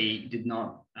 They did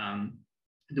not,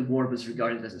 the war was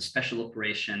regarded as a special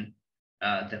operation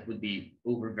that would be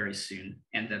over very soon,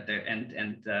 and that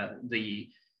the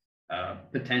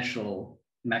potential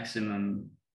maximum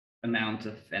amount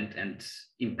of and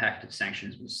impact of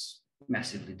sanctions was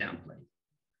massively downplayed.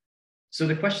 So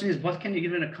the question is, what can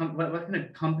a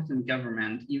competent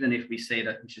government, even if we say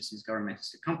that Mishustin's government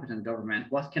is a competent government,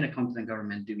 what can a competent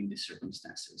government do in these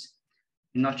circumstances?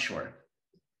 I'm not sure.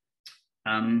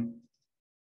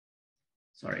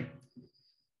 Sorry.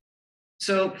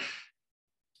 So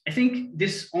I think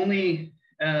this only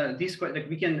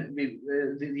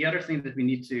the other thing that we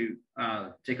need to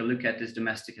take a look at is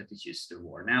domestic attitudes to the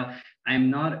war. Now, I'm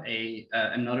not a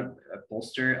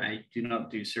pollster. I do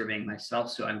not do surveying myself,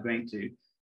 so I'm going to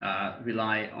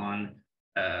rely on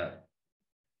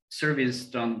surveys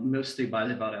done mostly by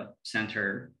the Levada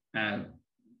Center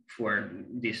for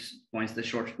these points, the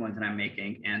short point that I'm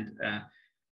making,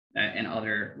 and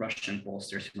other Russian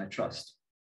pollsters whom I trust.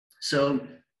 So,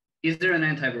 is there an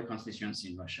anti-war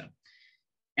constituency in Russia?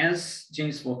 As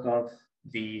James Volkov,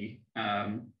 the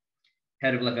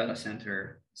head of Levada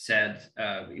Center, said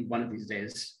in one of these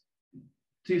days,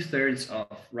 2/3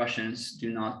 of Russians do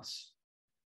not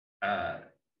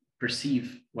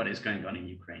perceive what is going on in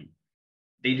Ukraine.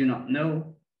 They do not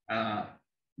know.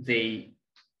 They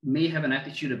may have an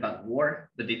attitude about war,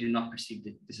 but they do not perceive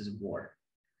that this is a war.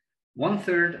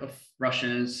 1/3 of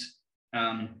Russians,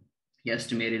 he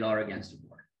estimated, are against the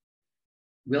war.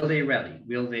 Will they rally?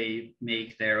 Will they make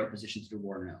their opposition to the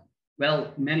war known? Well,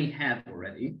 many have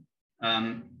already.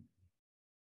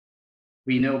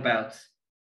 We know about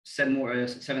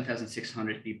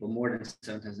 7,600 people, more than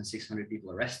 7,600 people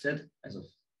arrested as of,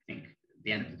 I think,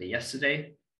 the end of the day yesterday.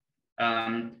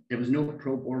 There was no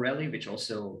pro-war rally, which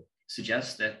also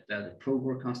suggests that the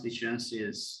pro-war constituency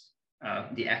is,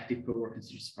 the active pro-war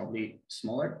constituency is probably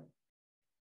smaller.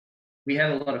 We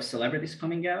have a lot of celebrities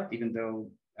coming out, even though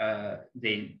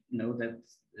they know that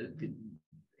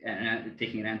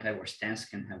taking an anti-war stance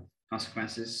can have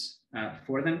consequences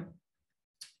for them.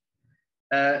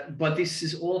 But this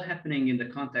is all happening in the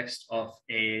context of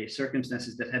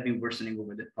circumstances that have been worsening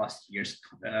over the past years.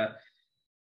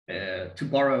 To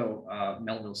borrow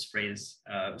Melville's phrase,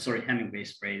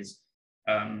 Hemingway's phrase,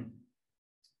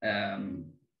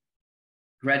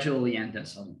 gradually and then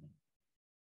suddenly.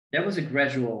 There was a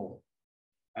gradual,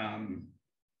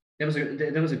 there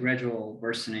was a gradual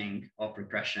worsening of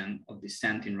repression, of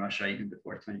dissent in Russia even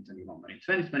before 2021. But in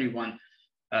 2021,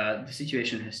 the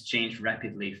situation has changed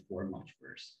rapidly for much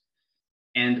worse.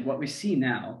 And what we see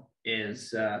now is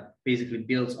basically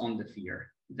builds on the fear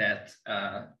that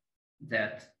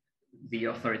that the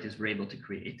authorities were able to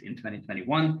create in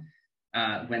 2021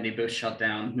 when they both shut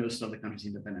down most of the country's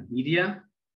independent media,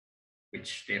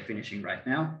 which they're finishing right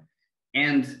now,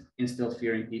 and instilled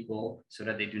fear in people so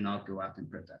that they do not go out and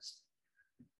protest.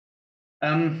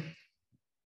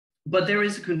 But there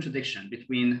is a contradiction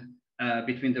between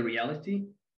the reality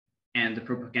and the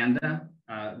propaganda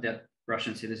that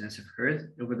Russian citizens have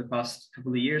heard over the past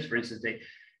couple of years. For instance, they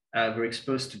were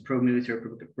exposed to pro-military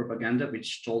propaganda,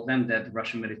 which told them that the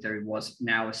Russian military was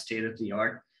now a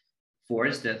state-of-the-art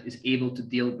force that is able to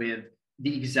deal with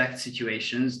the exact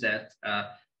situations that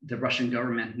the Russian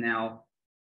government now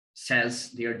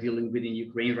says they are dealing with in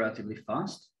Ukraine relatively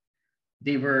fast.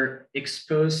 They were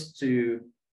exposed to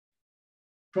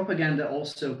propaganda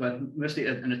also, but mostly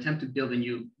an attempt to build a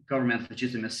new government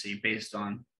legitimacy based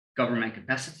on government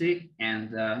capacity and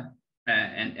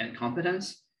competence,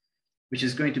 which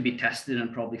is going to be tested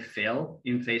and probably fail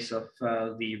in face of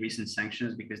the recent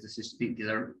sanctions, because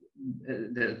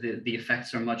the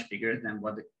effects are much bigger than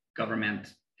what the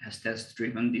government has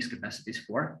test-driven these capacities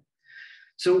for.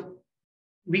 So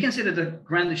we can say that the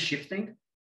ground is shifting.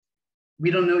 We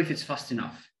don't know if it's fast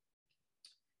enough.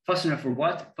 Fast enough for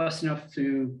what? Fast enough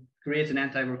to create an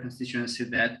anti-war constituency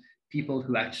that people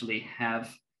who actually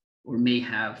have or may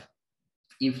have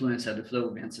influence at the flow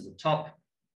of events at the top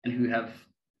and who have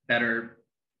better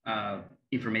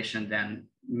information than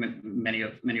many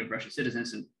of Russia's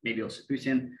citizens, and maybe also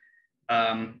Putin,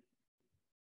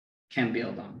 can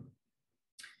build on.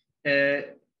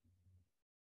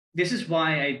 This is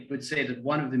why I would say that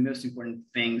one of the most important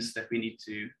things that we need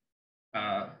to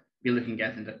be looking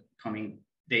at in the coming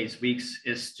days, weeks,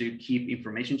 is to keep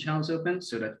information channels open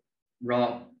so that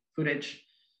raw footage,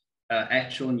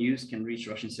 actual news can reach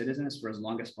Russian citizens for as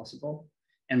long as possible,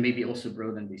 and maybe also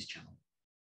broaden these channels.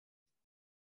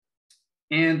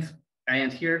 And I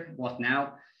end here. What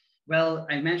now? Well,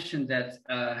 I mentioned that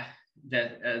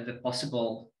the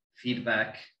possible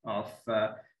feedback of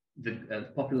the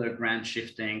popular ground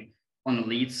shifting on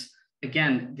elites.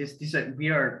 Again, we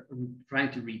are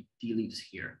trying to read tea leaves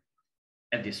here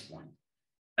at this point.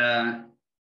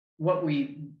 What we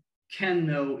can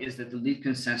know is that the lead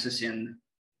consensus in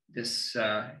this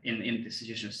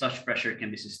situation of such pressure can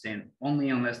be sustained only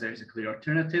unless there is a clear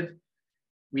alternative.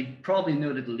 We probably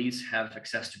know that the elites have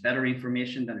access to better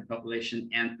information than the population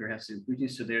and perhaps in Putin,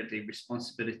 so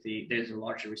there's a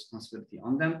larger responsibility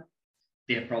on them.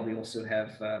 They probably also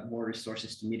have more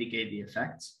resources to mitigate the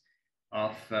effects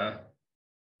of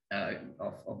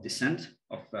dissent,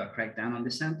 of crackdown on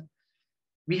dissent.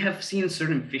 We have seen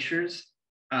certain fissures.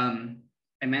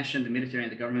 I mentioned the military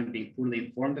and the government being poorly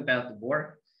informed about the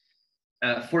war.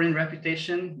 Foreign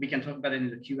reputation, we can talk about it in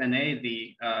the Q&A,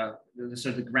 the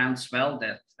sort of the groundswell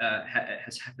that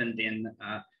has happened in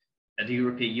the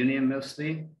European Union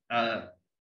mostly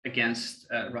against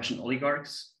Russian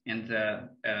oligarchs and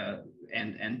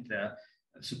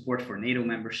support for NATO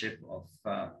membership of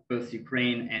both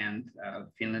Ukraine and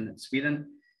Finland and Sweden,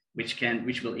 which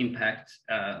will impact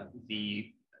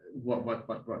what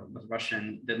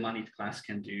the moneyed class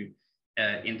can do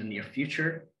in the near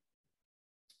future.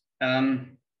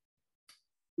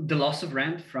 The loss of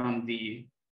rent from the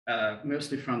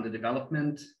mostly from the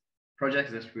development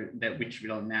projects which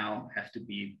will now have to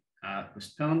be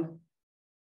postponed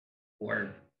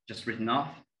or just written off,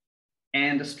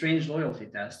 and a strange loyalty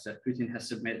test that Putin has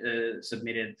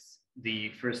submitted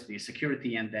first the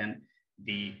security and then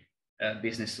the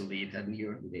business elite at the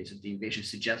early days of the invasion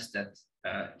suggests that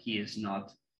he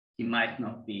might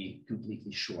not be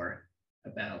completely sure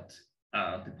about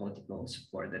the political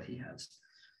support that he has.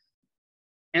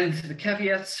 And the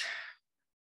caveats,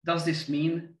 does this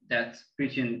mean that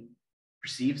Putin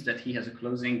perceives that he has a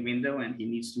closing window and he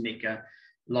needs to make a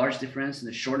large difference in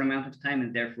a short amount of time,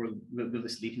 and therefore will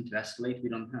this lead him to escalate? We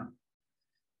don't know.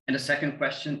 And the second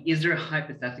question, is there a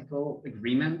hypothetical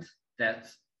agreement that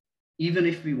even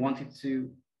if we wanted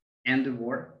to end the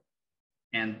war,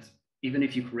 and even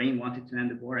if Ukraine wanted to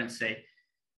end the war and say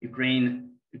Ukraine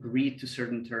agreed to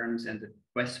certain terms and the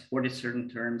West supported certain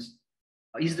terms,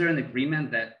 is there an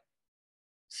agreement that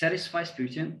satisfies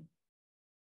Putin,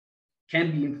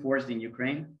 can be enforced in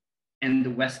Ukraine, and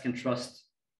the West can trust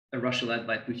a Russia led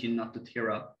by Putin not to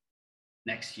tear up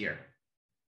next year?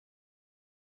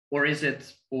 Or is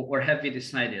it, or have we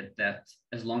decided that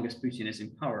as long as Putin is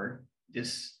in power,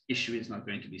 this issue is not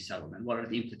going to be settled? And what are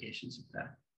the implications of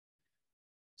that?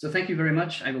 So thank you very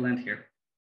much. I will end here.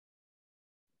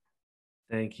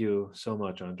 Thank you so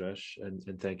much, Andras,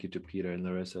 and thank you to Peter and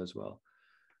Larissa as well.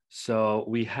 So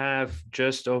we have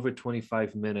just over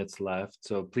 25 minutes left.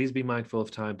 So please be mindful of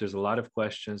time. There's a lot of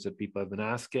questions that people have been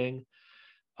asking.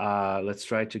 Let's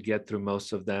try to get through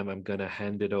most of them. I'm going to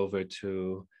hand it over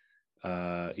to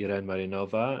Irene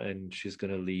Marinova, and she's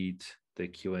going to lead the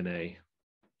Q&A.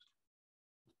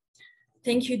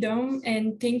 Thank you, Dom,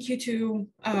 and thank you to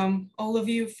all of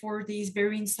you for these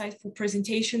very insightful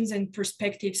presentations and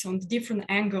perspectives on the different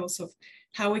angles of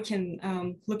how we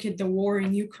can look at the war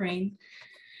in Ukraine.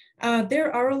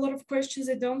 There are a lot of questions,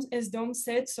 as Dom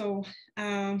said, so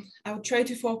I'll try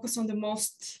to focus on the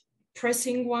most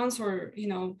pressing ones, or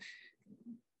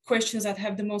questions that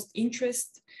have the most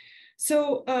interest.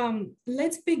 So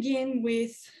let's begin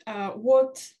with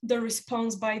what the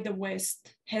response by the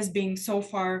West has been so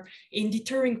far in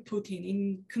deterring Putin,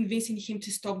 in convincing him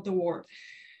to stop the war.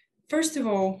 First of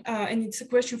all, and it's a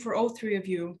question for all three of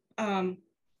you,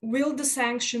 will the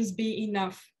sanctions be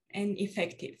enough and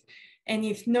effective? And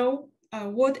if no,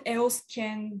 what else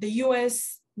can the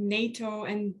US, NATO,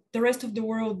 and the rest of the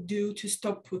world do to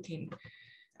stop Putin?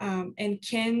 And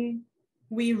can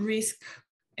we risk,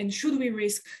 and should we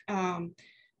risk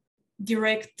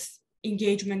direct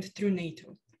engagement through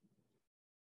NATO?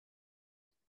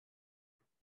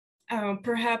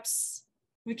 Perhaps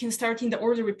we can start in the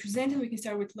order we presented. We can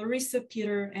start with Larissa,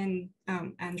 Peter, and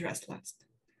Andras last.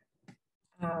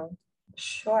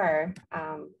 Sure.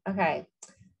 Okay.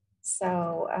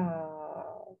 So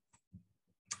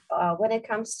when it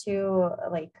comes to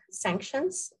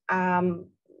sanctions, well,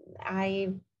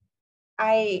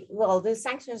 the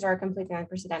sanctions are completely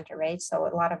unprecedented, right? So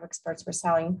a lot of experts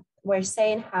were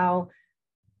saying how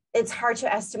it's hard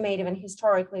to estimate even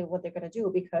historically what they're going to do,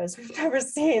 because we've never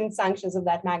seen sanctions of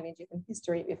that magnitude in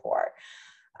history before.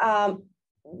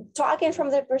 Talking from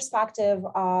the perspective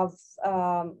of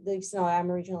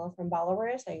I'm originally from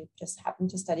Belarus. I just happen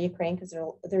to study Ukraine because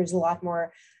there's a lot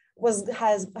more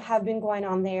have been going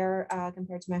on there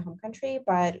compared to my home country.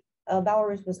 But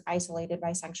Belarus was isolated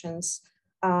by sanctions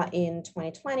in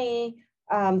 2020.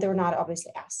 They were not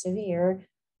obviously as severe.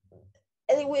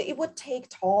 It would take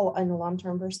toll in a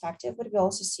long-term perspective, but we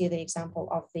also see the example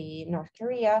of the North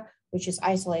Korea, which is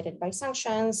isolated by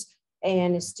sanctions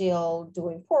and is still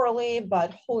doing poorly,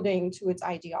 but holding to its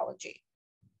ideology.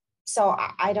 So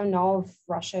I don't know if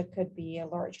Russia could be a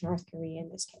large North Korea in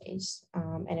this case.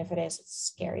 And if it is, it's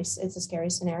scary. It's a scary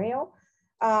scenario.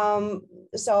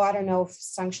 So I don't know if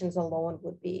sanctions alone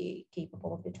would be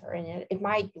capable of deterring it. It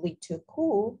might lead to a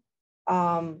coup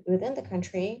within the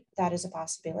country. That is a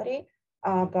possibility.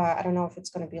 But I don't know if it's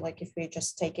going to be like if we're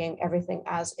just taking everything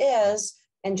as is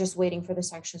and just waiting for the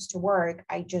sanctions to work.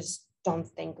 I just don't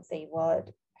think they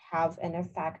would have an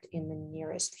effect in the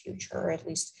nearest future, or at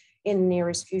least in the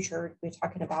nearest future. We're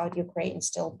talking about Ukraine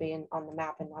still being on the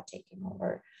map and not taking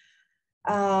over.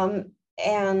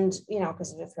 And,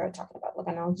 because if we're talking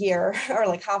about a year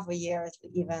or half a year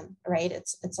even, right,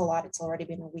 it's a lot. It's already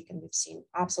been a week and we've seen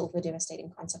absolutely devastating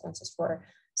consequences for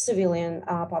civilian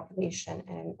population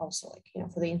and also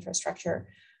for the infrastructure.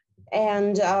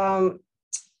 And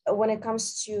when it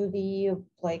comes to the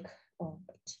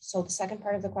so the second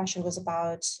part of the question was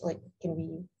about can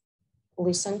we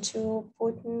listen to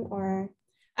Putin or?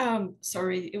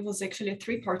 Sorry, it was actually a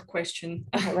three-part question.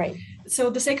 Okay, right. So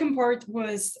the second part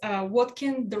was, what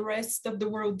can the rest of the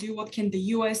world do? What can the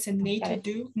US and NATO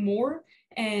do more?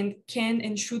 And can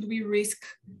and should we risk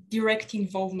direct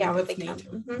involvement with NATO?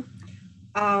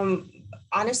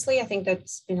 Honestly, I think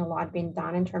that's been a lot being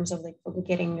done in terms of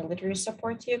getting military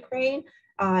support to Ukraine,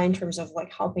 in terms of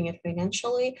helping it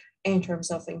financially, in terms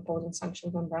of imposing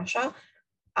sanctions on Russia.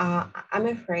 I'm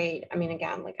afraid, I mean,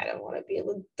 again, I don't want to be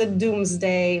the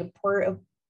doomsday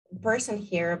person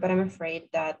here, but I'm afraid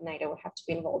that NATO would have to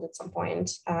be involved at some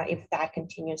point if that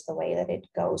continues the way that it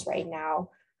goes right now.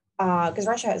 Because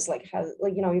Russia has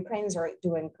Ukrainians are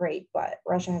doing great, but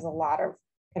Russia has a lot of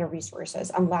kind of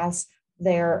resources, unless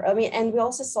and we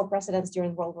also saw precedents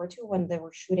during World War II when they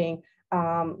were shooting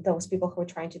those people who were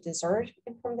trying to desert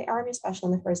from the army,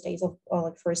 especially in the first days of,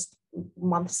 first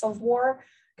months of war,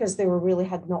 because they really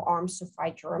had no arms to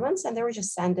fight Germans, and they were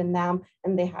just sending them,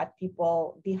 and they had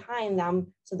people behind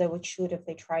them, so they would shoot if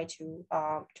they tried to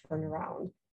turn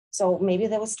around. So maybe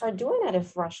they would start doing it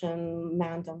if Russian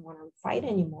men don't want to fight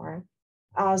anymore.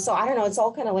 So I don't know, it's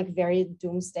all kind of very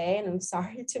doomsday, and I'm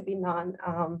sorry to be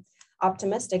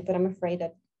optimistic, but I'm afraid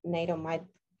that NATO might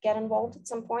get involved at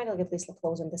some point, at least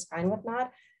close in the sky and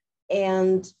whatnot.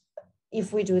 And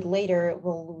if we do it later,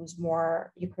 we'll lose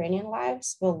more Ukrainian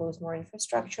lives, we'll lose more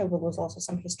infrastructure, we'll lose also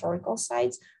some historical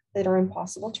sites that are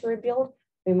impossible to rebuild.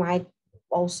 We might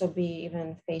also be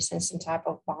even facing some type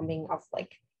of bombing of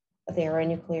their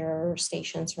nuclear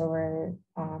stations or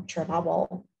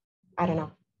Chernobyl. I don't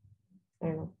know.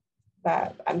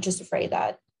 But I'm just afraid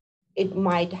that it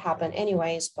might happen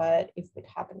anyways, but if it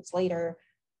happens later,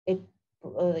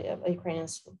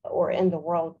 Ukrainians or in the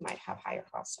world might have higher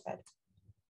costs of it.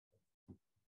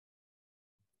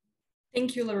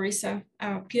 Thank you, Larissa.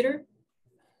 Peter?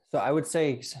 So I would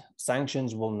say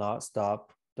sanctions will not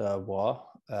stop the war.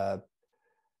 For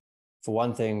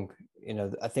one thing,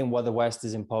 I think what the West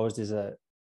has imposed is an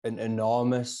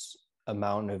enormous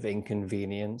amount of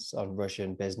inconvenience on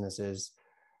Russian businesses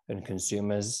and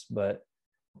consumers, but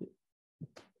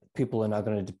people are not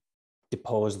going to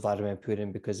depose Vladimir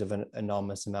Putin because of an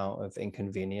enormous amount of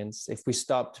inconvenience. If we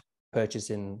stopped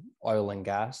purchasing oil and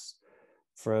gas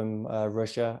from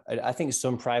Russia, I think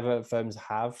some private firms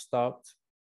have stopped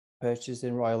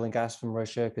purchasing oil and gas from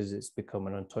Russia because it's become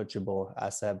an untouchable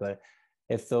asset. But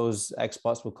if those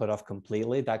exports were cut off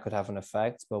completely, that could have an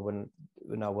effect, but we're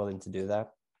not willing to do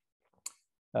that.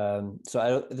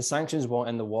 So the sanctions won't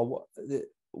end the war.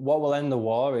 What will end the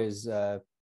war is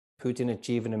Putin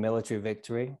achieving a military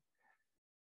victory,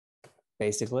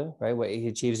 basically, right? Where he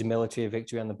achieves a military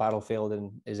victory on the battlefield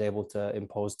and is able to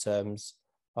impose terms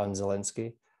on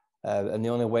Zelensky. And the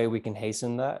only way we can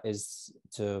hasten that is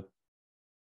to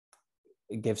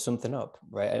give something up,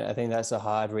 right? And I think that's a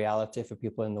hard reality for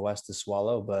people in the West to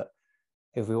swallow. But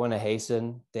if we want to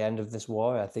hasten the end of this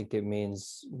war, I think it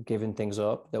means giving things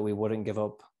up that we wouldn't give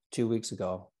up 2 weeks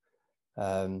ago.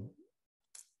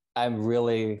 I'm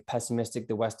really pessimistic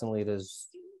the Western leaders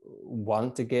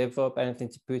want to give up anything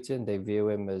to Putin. They view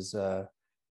him as,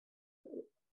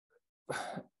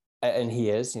 and he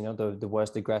is, the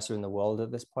worst aggressor in the world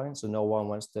at this point. So no one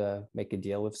wants to make a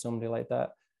deal with somebody like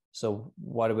that. So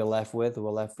what are we left with?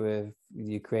 We're left with the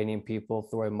Ukrainian people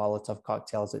throwing Molotov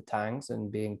cocktails at tanks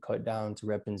and being cut down to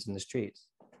ribbons in the streets.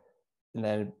 And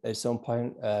then at some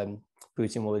point,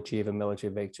 Putin will achieve a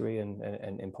military victory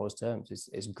and impose terms.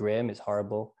 It's grim, it's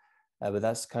horrible. But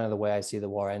that's kind of the way I see the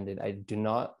war ending. I do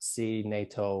not see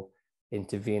NATO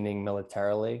intervening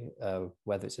militarily,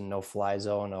 whether it's a no-fly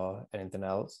zone or anything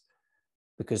else,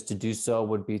 because to do so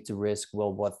would be to risk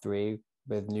World War III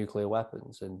with nuclear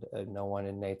weapons, and no one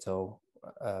in NATO,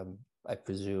 I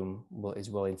presume, is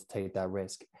willing to take that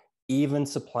risk. Even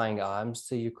supplying arms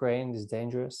to Ukraine is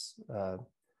dangerous.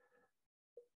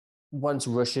 Once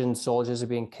Russian soldiers are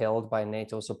being killed by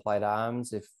NATO-supplied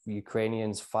arms, if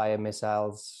Ukrainians fire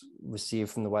missiles received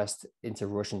from the West into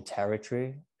Russian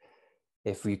territory,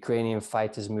 if Ukrainian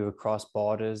fighters move across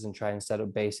borders and try and set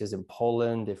up bases in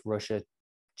Poland, if Russia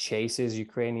chases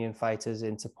Ukrainian fighters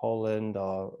into Poland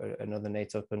or another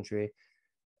NATO country,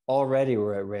 already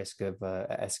we're at risk of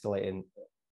escalating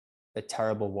a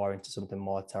terrible war into something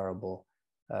more terrible.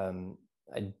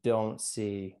 I don't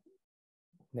see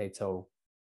NATO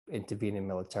intervening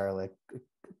militarily.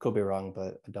 Could be wrong,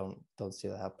 but I don't see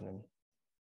that happening.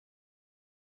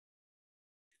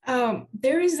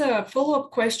 There is a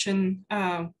follow-up question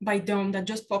by Dom that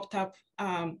just popped up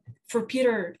for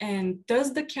Peter. And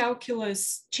does the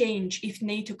calculus change if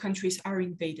NATO countries are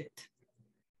invaded?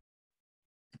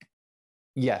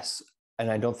 Yes, and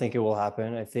I don't think it will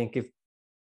happen. I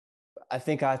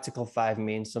think Article 5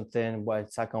 means something. What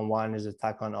attack on one is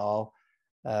attack on all,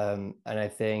 and I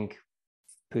think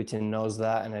Putin knows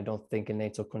that, and I don't think a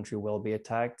NATO country will be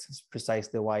attacked. It's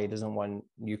precisely why he doesn't want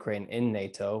Ukraine in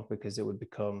NATO, because it would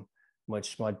become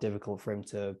much more difficult for him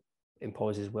to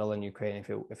impose his will on Ukraine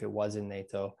if it was in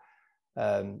NATO.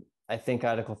 I think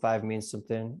Article 5 means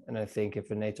something, and I think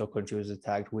if a NATO country was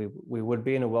attacked, we would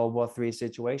be in a World War III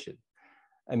situation.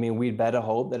 I mean, we'd better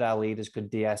hope that our leaders could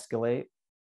de-escalate,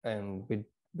 and we'd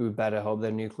better hope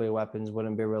that nuclear weapons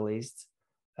wouldn't be released.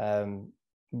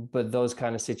 But those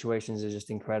kind of situations are just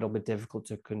incredibly difficult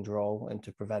to control and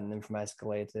to prevent them from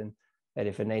escalating. And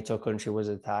if a NATO country was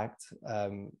attacked,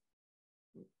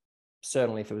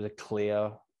 certainly if it was a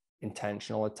clear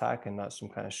intentional attack and not some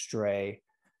kind of stray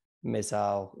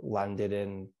missile landed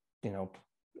in,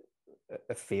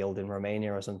 a field in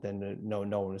Romania or something, no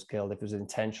one was killed. If it was an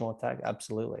intentional attack,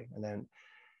 absolutely. And then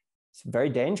it's very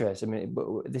dangerous. I mean,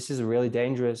 this is a really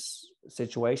dangerous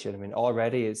situation. I mean,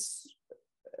 already it's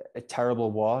a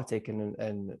terrible war taking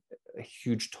a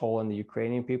huge toll on the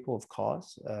Ukrainian people, of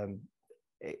course.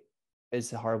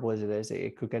 As horrible as it is,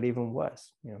 it could get even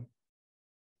worse,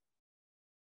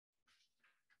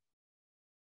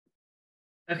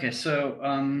 Okay, so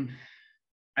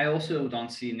I also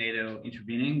don't see NATO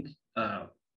intervening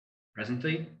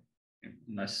presently,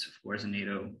 unless, of course, a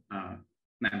NATO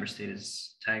member state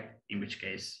is attacked, in which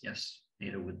case, yes,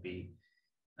 NATO would be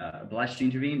obliged to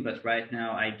intervene. But right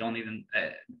now, I don't even,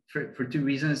 for two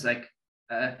reasons, like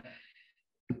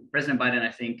President Biden,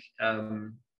 I think,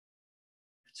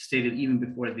 stated even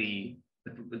before the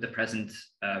present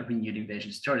renewed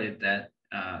invasion started that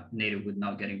NATO would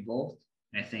not get involved.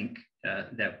 I think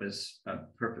that was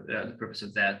the purpose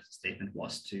of that statement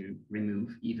was to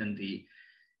remove even the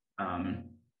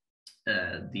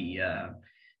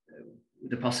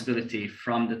possibility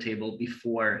from the table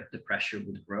before the pressure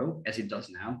would grow, as it does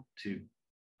now.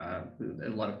 A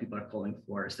lot of people are calling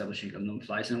for establishing a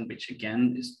no-fly zone, which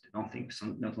again I don't think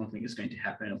is going to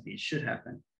happen. I don't think it should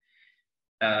happen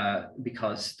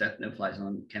because that no-fly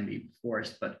zone can be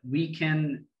forced. But we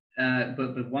can.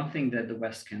 But one thing that the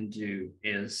West can do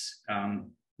is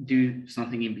do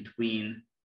something in between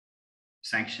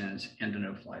sanctions and the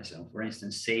no-fly zone. For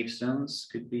instance, safe zones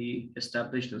could be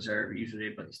established. Those are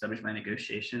usually established by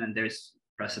negotiation, and there's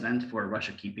precedent for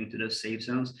Russia keeping to those safe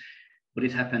zones. Would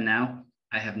it happen now?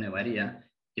 I have no idea.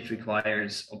 It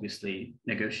requires, obviously,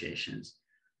 negotiations.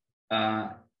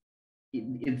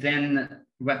 Then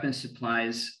weapon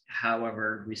supplies,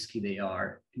 however risky they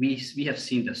are, we have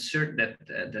seen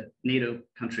that NATO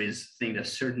countries think that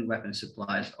certain weapon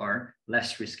supplies are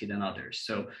less risky than others.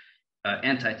 So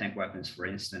anti-tank weapons, for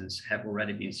instance, have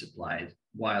already been supplied,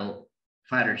 while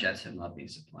fighter jets have not been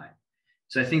supplied.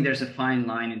 So I think there's a fine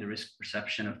line in the risk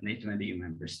perception of NATO and EU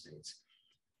member states.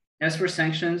 As for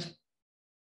sanctions,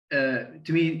 to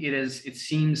me, it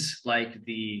seems like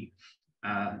the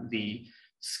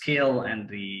scale and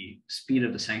the speed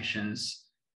of the sanctions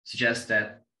suggest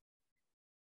that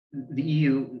the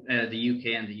EU, the UK,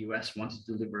 and the US want to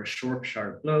deliver a short,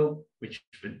 sharp blow, which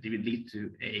would lead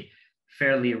to a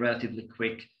relatively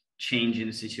quick change in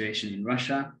the situation in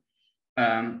Russia.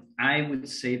 I would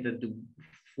say that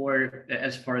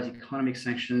as far as economic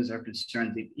sanctions are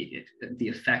concerned, the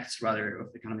effects rather of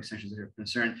economic sanctions are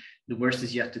concerned, the worst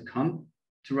is yet to come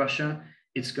to Russia.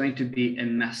 It's going to be a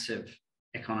massive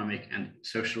economic and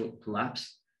social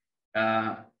collapse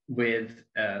with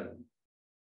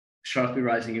sharply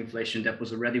rising inflation that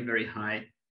was already very high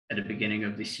at the beginning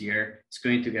of this year. It's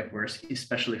going to get worse,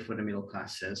 especially for the middle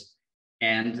classes.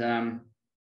 And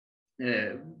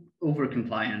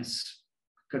over-compliance,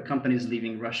 companies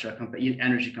leaving Russia,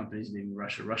 energy companies leaving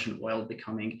Russia, Russian oil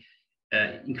becoming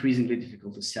increasingly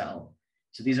difficult to sell.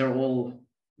 So these are all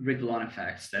ripple-on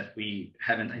effects that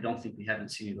I don't think we haven't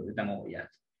seen them all yet.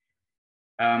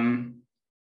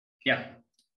 Yeah,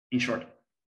 in short.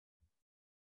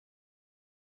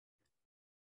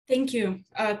 Thank you.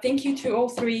 Thank you to all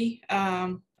three.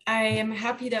 I am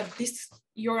happy that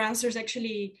your answers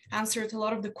actually answered a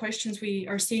lot of the questions we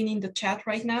are seeing in the chat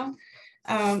right now.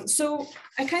 So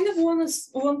I kind of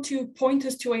want to point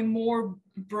us to a more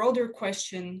broader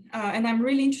question, and I'm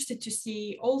really interested to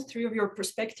see all three of your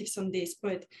perspectives on this,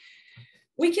 but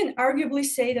we can arguably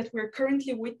say that we're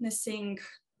currently witnessing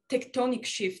tectonic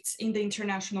shifts in the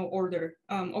international order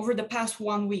over the past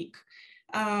 1 week.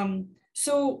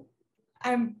 So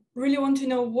I really want to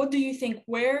know, what do you think?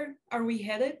 Where are we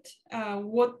headed?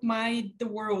 What might the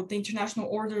international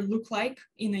order look like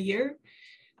in a year?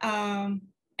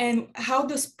 And how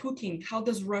does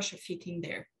Russia fit in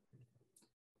there?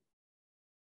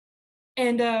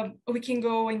 And we can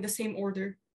go in the same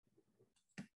order.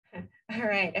 All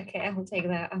right. Okay. I'll take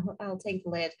that. I'll take the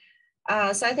lead.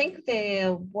 So I think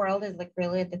the world is like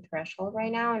really at the threshold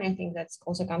right now. And I think that's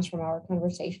also comes from our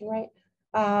conversation, right?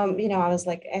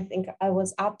 I think I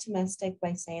was optimistic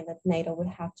by saying that NATO would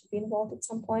have to be involved at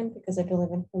some point because I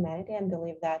believe in humanity and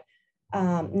believe that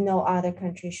no other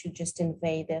country should just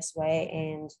invade this way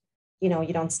and,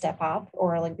 you don't step up,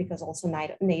 or like because also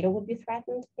NATO would be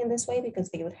threatened in this way because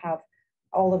they would have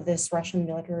all of this Russian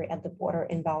military at the border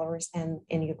in Belarus and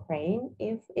in Ukraine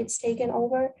if it's taken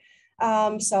over.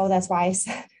 So that's why I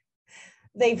said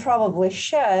they probably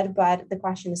should, but the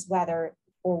question is whether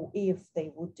or if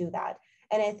they would do that.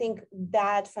 And I think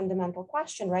that fundamental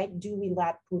question, right? Do we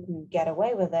let Putin get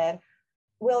away with it?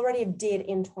 We already did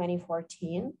in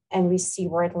 2014, and we see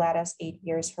where it led us 8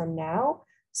 years from now.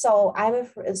 So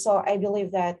I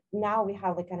believe that now we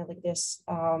have like kind of like this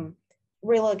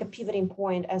really like a pivoting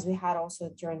point, as we had also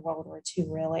during World War II.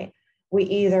 Really, we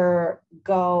either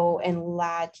go and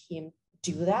let him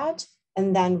do that,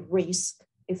 and then risk,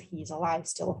 if he's alive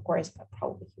still, of course, but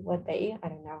probably he would be. I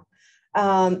don't know.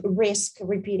 Risk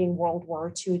repeating World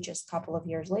War II just a couple of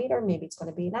years later. Maybe it's going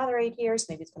to be another 8 years,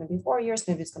 maybe it's going to be 4 years,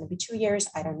 maybe it's going to be 2 years.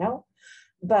 I don't know,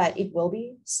 but it will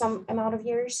be some amount of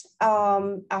years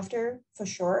after, for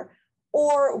sure.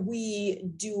 Or we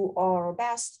do our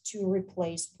best to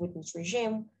replace Putin's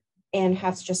regime and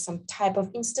have just some type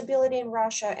of instability in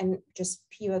Russia and just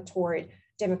pivot toward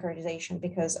democratization,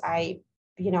 because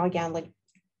again, like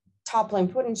toppling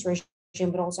Putin's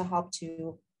regime, but also help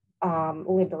to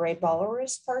liberate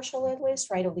Belarus partially, at least,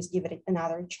 right? At least give it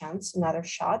another chance, another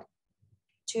shot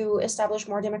to establish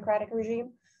more democratic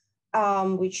regime,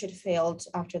 which it failed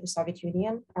after the Soviet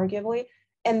Union, arguably.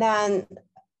 And then,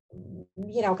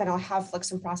 kind of have like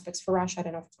some prospects for Russia. I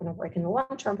don't know if it's going to work in the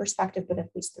long-term perspective, but at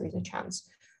least there is a chance.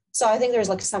 So I think there's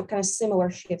like some kind of similar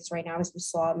shifts right now, as we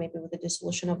saw maybe with the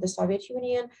dissolution of the Soviet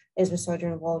Union, as we saw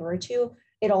during World War II.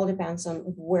 It all depends on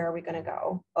where we're going to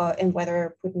go and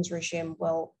whether Putin's regime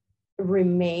will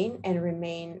remain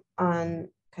kind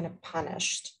of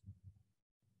punished.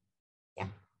 Yeah.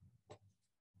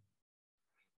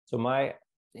 So my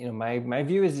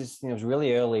view is just, it's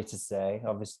really early to say.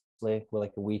 Obviously, we're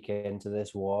like a week into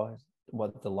this war,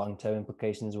 what the long-term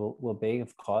implications will be,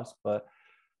 of course, but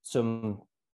some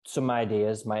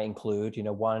ideas might include,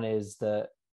 one is that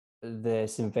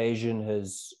this invasion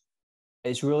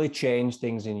it's really changed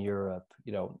things in Europe.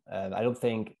 I don't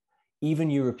think even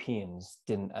Europeans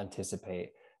didn't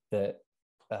anticipate that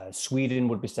Sweden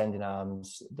would be sending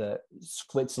arms, that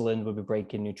Switzerland would be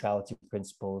breaking neutrality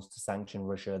principles to sanction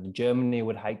Russia, that Germany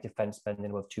would hike defense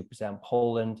spending above 2%,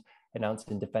 Poland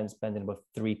announcing defense spending above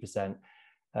 3%,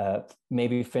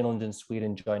 maybe Finland and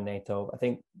Sweden join NATO. I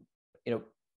think,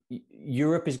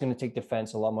 Europe is going to take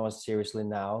defense a lot more seriously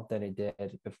now than it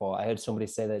did before. I heard somebody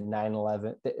say that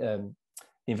 9/11, the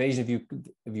invasion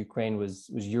of Ukraine was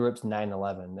Europe's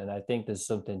 9/11, and I think there's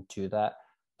something to that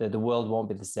the world won't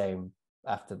be the same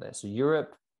after this. So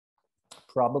Europe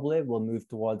probably will move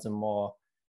towards a more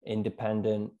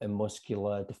independent and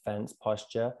muscular defense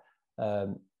posture,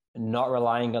 not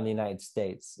relying on the United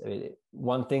States. I mean,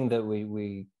 one thing that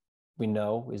we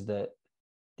know is that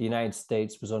the United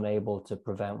States was unable to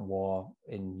prevent war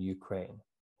in Ukraine.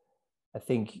 I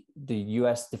think the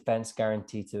US defense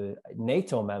guarantee to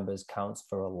NATO members counts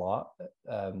for a lot,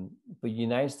 but the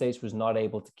United States was not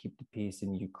able to keep the peace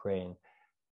in Ukraine.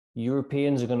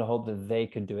 Europeans are going to hope that they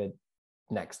could do it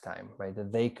next time, right?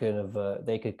 That they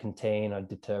could contain or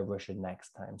deter Russia next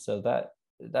time. So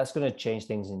that's going to change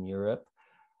things in Europe.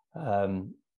 The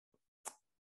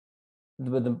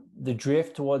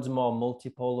drift towards a more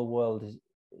multipolar world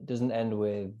doesn't end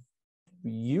with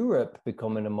Europe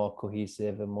becoming a more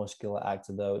cohesive and muscular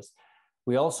actor. Those.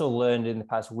 We also learned in the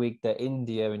past week that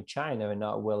India and China are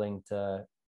not willing to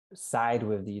side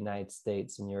with the United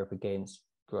States and Europe against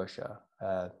Russia.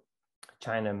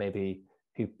 China, maybe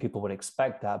people would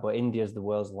expect that, but India is the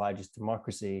world's largest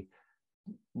democracy,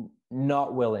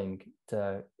 not willing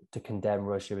to condemn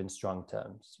Russia in strong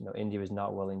terms. India is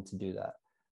not willing to do that.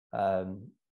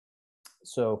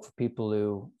 So for people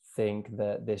who think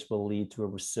that this will lead to a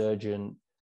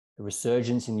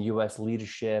resurgence in US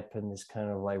leadership and this kind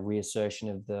of like reassertion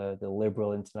of the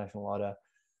liberal international order,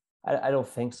 I don't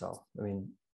think so. I mean,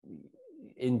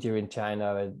 India and China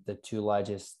are the two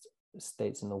largest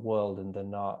states in the world, and they're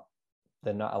not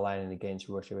aligning against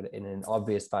Russia in an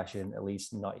obvious fashion, at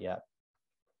least not yet.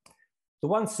 The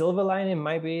one silver lining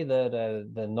might be that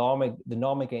the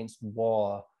norm against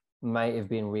war might have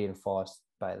been reinforced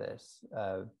by this.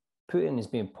 Putin is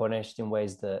being punished in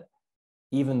ways that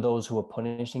even those who were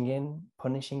punishing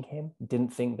him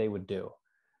didn't think they would do.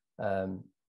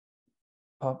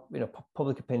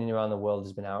 Public opinion around the world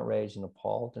has been outraged and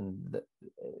appalled, and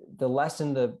the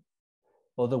lesson that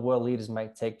other world leaders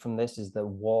might take from this is that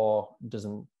war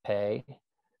doesn't pay.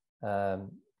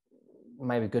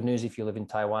 Might be good news if you live in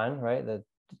Taiwan, right? That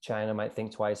China might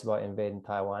think twice about invading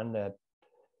Taiwan.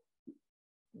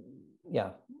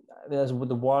 There's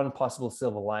the one possible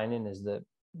silver lining is that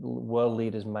world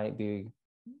leaders might be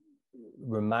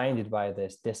reminded by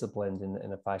this, disciplined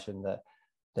in a fashion that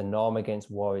the norm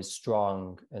against war is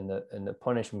strong, and the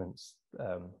punishments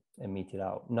are meted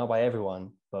out, not by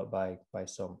everyone, but by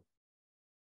some.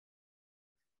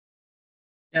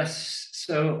 Yes,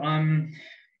 so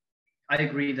I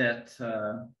agree that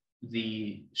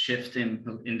the shift in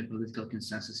the political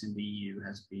consensus in the EU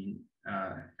has been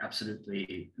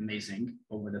absolutely amazing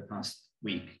over the past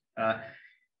week.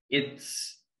 It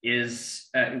is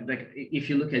like if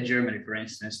you look at Germany, for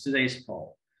instance, today's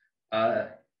poll,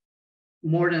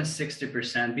 more than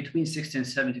 60%, between 60 and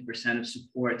 70% of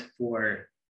support for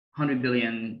 100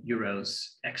 billion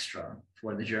euros extra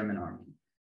for the German army,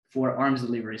 for arms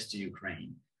deliveries to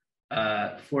Ukraine,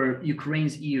 for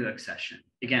Ukraine's EU accession.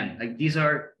 Again, like these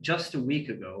are just a week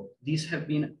ago, these have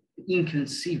been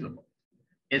inconceivable.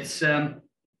 It's, I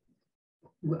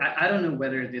don't know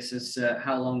whether this is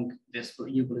how long this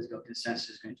EU political consensus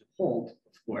is going to hold,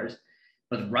 of course,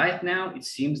 but right now it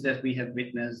seems that we have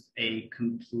witnessed a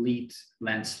complete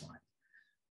landslide.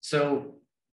 So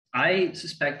I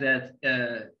suspect that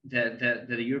that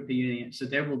the European Union, so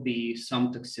there will be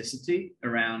some toxicity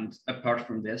around, apart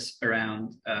from this,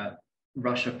 around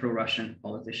pro-Russian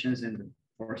politicians in the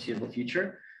foreseeable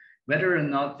future. Whether or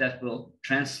not that will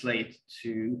translate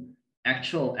to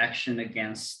actual action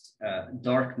against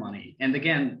dark money. And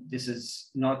again, this is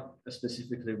not a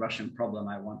specifically Russian problem,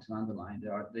 I want to underline.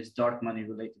 There's dark money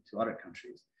related to other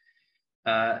countries.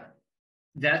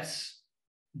 That's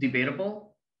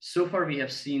debatable. So far, we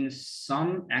have seen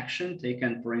some action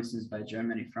taken, for instance, by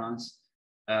Germany, France,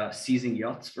 seizing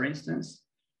yachts, for instance.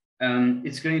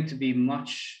 It's going to be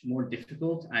much more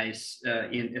difficult,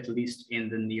 at least in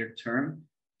the near term,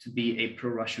 to be a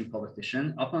pro-Russian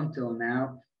politician. Up until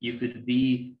now, you could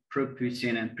be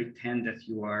pro-Putin and pretend that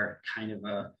you are kind of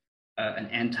an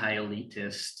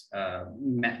anti-elitist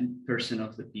person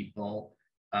of the people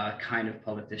kind of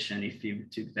politician if you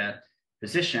took that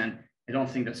position. I don't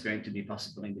think that's going to be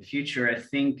possible in the future. I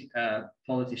think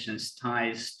politicians'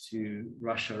 ties to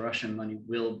Russian money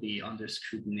will be under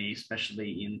scrutiny,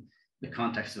 especially in the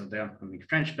context of the upcoming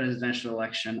French presidential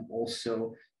election.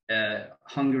 Also,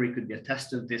 Hungary could be a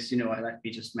test of this. Like we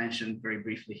just mentioned very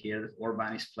briefly here, that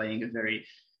Orban is playing a very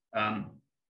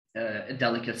a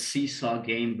delicate seesaw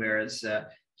game, whereas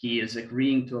he is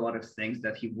agreeing to a lot of things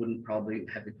that he wouldn't probably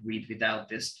have agreed without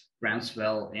this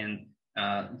groundswell in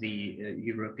the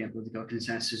European political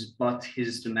consensus, but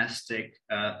his domestic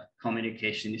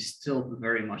communication is still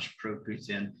very much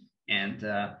pro-Putin and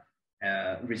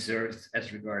reserved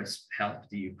as regards help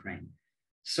to Ukraine.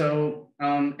 So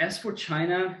as for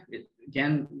China,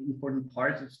 again, important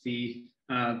part of the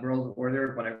world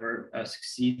order, whatever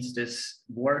succeeds this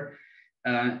war.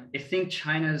 I think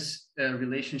China's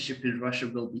relationship with Russia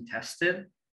will be tested.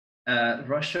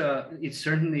 Russia, it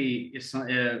certainly is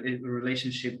a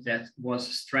relationship that was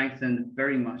strengthened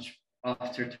very much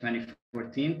after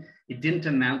 2014. It didn't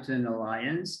amount to an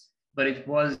alliance, but it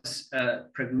was,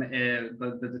 but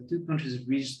the two countries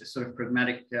reached a sort of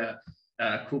pragmatic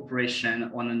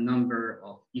cooperation on a number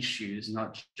of issues,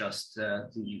 not just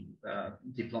the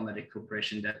diplomatic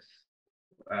cooperation that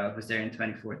was there in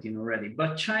 2014 already.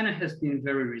 But China has been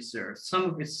very reserved.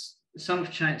 Some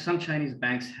Chinese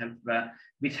banks have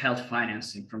withheld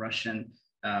financing from Russian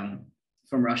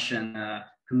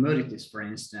commodities, for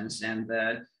instance, and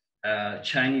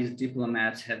Chinese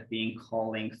diplomats have been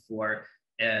calling for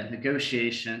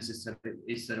negotiations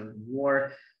instead of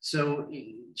war. So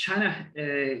China,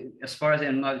 as far as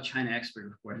I'm not a China expert,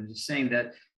 of course, I'm just saying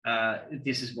that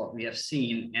this is what we have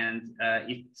seen, and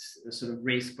it sort of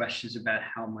raised questions about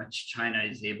how much China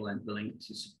is able and willing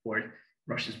to support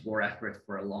Russia's war effort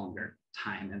for a longer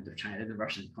time, and the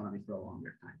Russian economy for a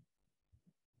longer time.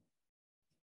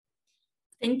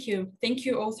 Thank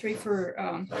you all three for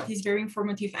these very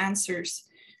informative answers.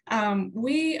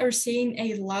 We are seeing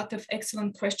a lot of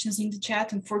excellent questions in the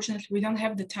chat. Unfortunately, we don't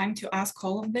have the time to ask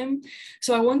all of them.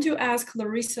 So I want to ask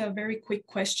Larissa a very quick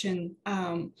question.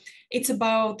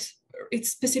 It's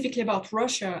specifically about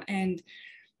Russia, and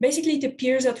basically it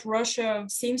appears that Russia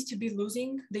seems to be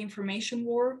losing the information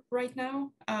war right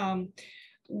now.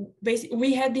 basically,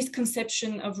 we had this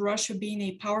conception of Russia being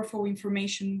a powerful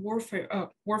information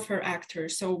warfare actor.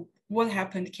 So what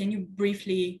happened? Can you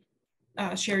briefly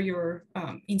share your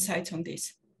insights on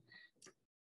this?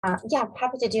 Yeah,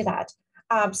 happy to do that.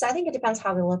 So I think it depends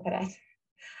how we look at it.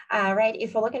 Right,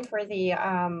 if we're looking for the,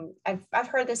 I've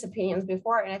heard these opinions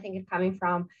before, and I think it's coming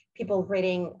from people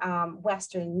reading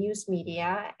Western news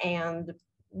media, and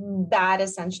that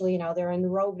essentially, they're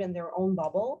enrobed in their own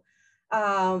bubble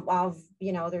of,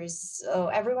 there's,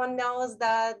 everyone knows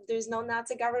that there's no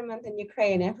Nazi government in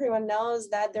Ukraine. Everyone knows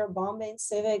that they're bombing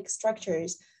civic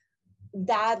structures.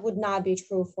 That would not be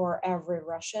true for every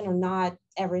Russian, or not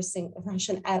every single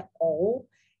Russian at all.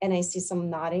 And I see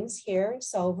some noddings here.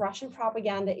 So Russian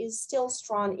propaganda is still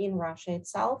strong in Russia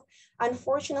itself.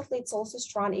 Unfortunately, it's also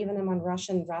strong even among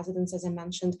Russian residents, as I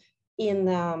mentioned, in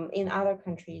other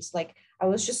countries. Like, I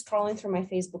was just scrolling through my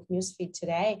Facebook newsfeed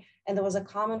today, and there was a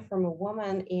comment from a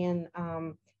woman in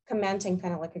commenting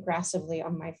kind of like aggressively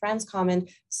on my friend's comment.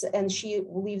 And she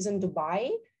lives in Dubai.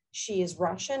 She is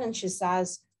Russian, and she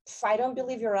says, I don't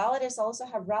believe your relatives also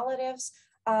have relatives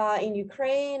in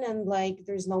Ukraine, and like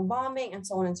there's no bombing and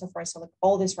so on and so forth. So like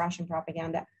all this Russian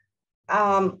propaganda,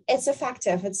 it's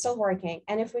effective, it's still working.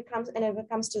 And if it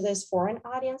comes to this foreign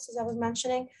audience, as I was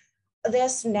mentioning,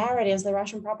 this narratives, the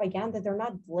Russian propaganda, they're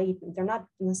not blatant, they're not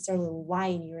necessarily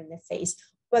lying you in the face,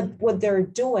 but what they're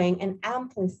doing and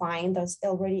amplifying those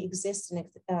already existing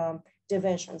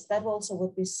divisions. That was also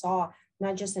what we saw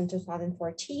not just in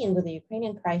 2014 with the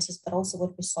Ukrainian crisis, but also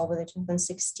what we saw with the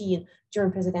 2016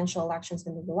 during presidential elections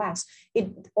in the US.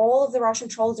 All of the Russian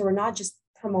trolls, they were not just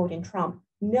promoting Trump.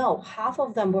 No, half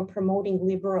of them were promoting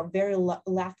liberal, very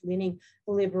left-leaning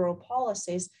liberal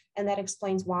policies. And that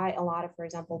explains why a lot of, for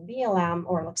example, BLM,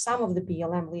 or like some of the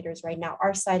BLM leaders right now,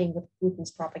 are siding with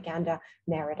Putin's propaganda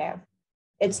narrative.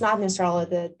 It's not necessarily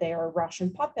that they are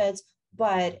Russian puppets,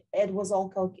 but it was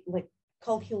all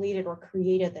calculated or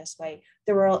created this way.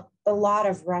 There were a lot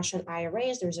of Russian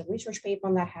IRAs. There's a research paper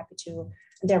on that. Happy to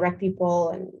direct people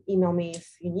and email me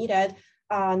if you need it.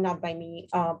 Not by me,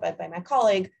 but by my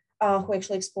colleague, who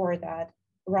actually explored that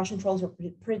Russian trolls were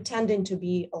pretending to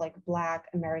be like Black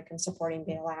Americans supporting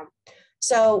BLM.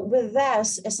 So with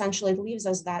this, essentially, it leaves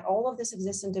us that all of these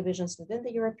existing divisions within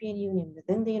the European Union,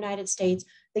 within the United States,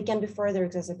 they can be further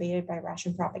exacerbated by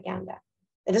Russian propaganda.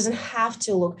 It doesn't have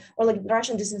to look, or like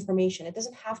Russian disinformation, it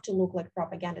doesn't have to look like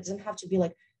propaganda. It doesn't have to be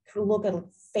like, look at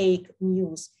like fake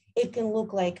news. It can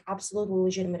look like absolutely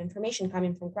legitimate information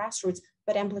coming from grassroots,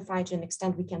 but amplified to an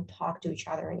extent we can't talk to each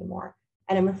other anymore.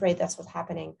 And I'm afraid that's what's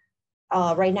happening.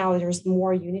 Right now, there's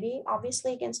more unity,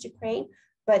 obviously, against Ukraine.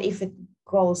 But if it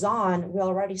goes on, we'll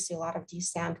already see a lot of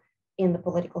dissent in the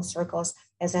political circles,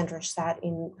 as Andrus said,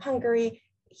 in Hungary,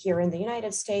 here in the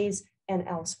United States, and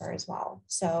elsewhere as well.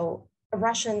 So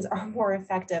Russians are more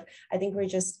effective. I think we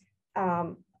just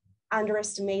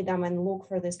underestimate them and look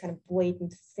for this kind of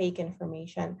blatant fake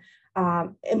information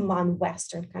among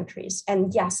Western countries.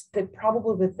 And yes,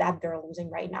 probably with that, they're losing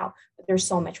right now, but there's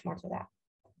so much more to that.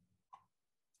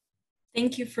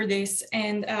 Thank you for this.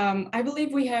 And I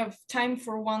believe we have time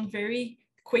for one very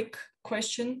quick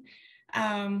question.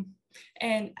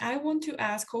 And I want to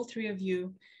ask all three of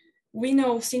you, we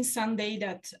know since Sunday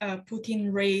that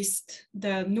Putin raised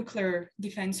the nuclear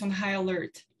defense on high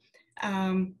alert.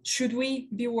 Should we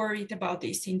be worried about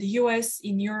this in the US,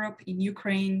 in Europe, in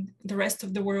Ukraine, the rest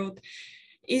of the world?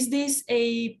 Is this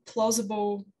a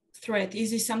plausible threat? Is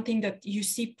this something that you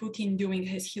see Putin doing?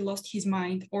 Has he lost his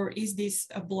mind? Or is this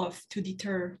a bluff to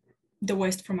deter the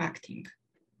West from acting?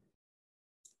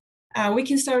 We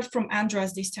can start from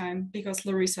Andras this time because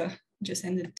Larissa just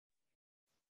ended.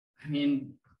 I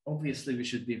mean, obviously we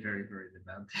should be very worried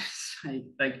about this. Right?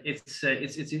 Like it's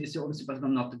obviously possible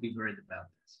not to be worried about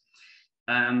this.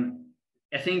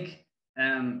 I think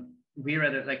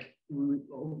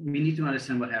we need to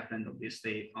understand what happened,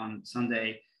 obviously, on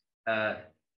Sunday.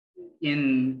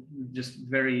 In just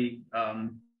very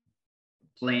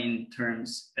plain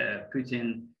terms,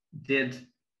 Putin did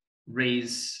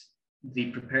raise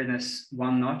the preparedness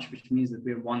one notch, which means that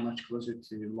we're one notch closer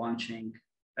to launching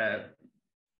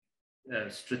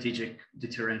strategic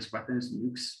deterrence weapons,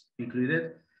 nukes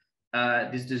included.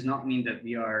 This does not mean that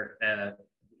we are,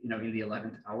 in the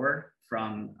 11th hour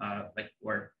from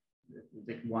or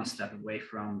one step away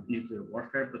from nuclear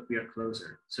warfare, but we are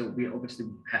closer. So we obviously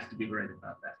have to be worried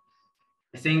about that.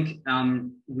 I think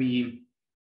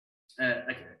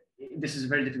this is a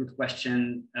very difficult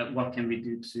question. What can we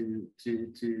do to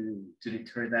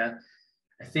deter that?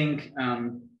 I think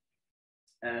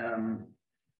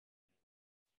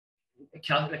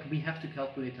we have to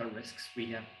calculate our risks. We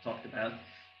have talked about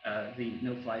the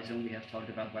no-fly zone. We have talked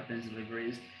about weapons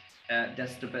deliveries.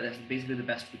 That's basically the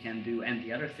best we can do. And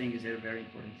the other thing is, a very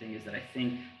important thing, is that I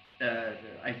think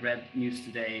I read news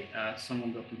today.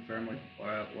 Someone will confirm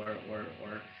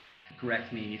or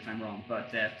correct me if I'm wrong,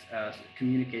 but that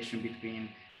communication between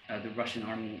the Russian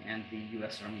army and the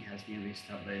U.S. army has been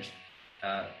reestablished.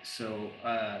 So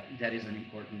that is an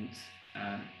important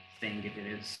thing if it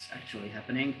is actually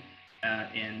happening,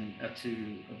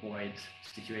 to avoid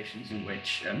situations in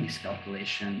which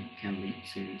miscalculation can lead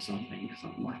to something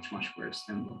much worse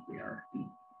than what we are in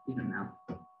even now.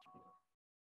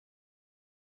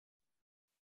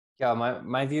 Yeah,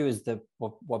 my view is that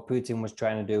what Putin was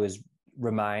trying to do is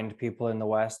remind people in the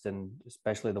West, and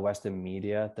especially the Western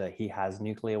media, that he has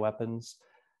nuclear weapons,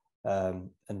 and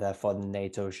therefore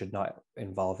NATO should not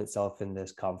involve itself in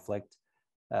this conflict.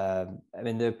 I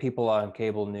mean, there are people on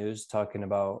cable news talking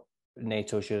about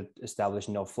NATO should establish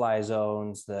no-fly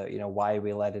zones, that, why are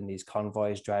we letting these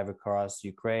convoys drive across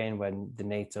Ukraine when the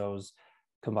NATO's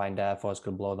combined air force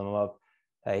could blow them up.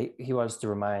 He wants to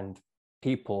remind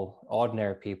people,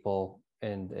 ordinary people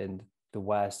in the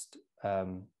West,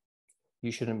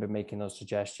 you shouldn't be making those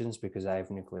suggestions because I have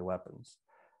nuclear weapons.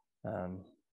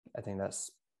 I think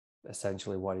that's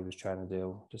essentially what he was trying to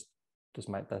do.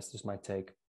 That's just my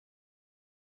take.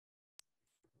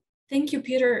 Thank you,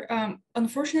 Peter.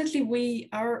 Unfortunately, we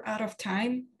are out of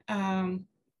time.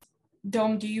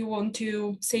 Dom, do you want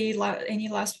to say any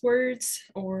last words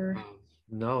or?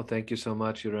 No, thank you so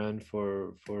much, Iran,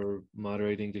 for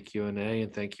moderating the Q&A,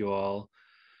 and thank you all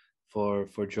for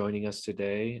joining us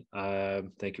today.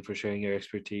 Thank you for sharing your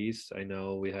expertise. I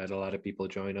know we had a lot of people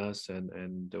join us,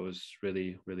 and it was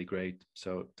really, really great.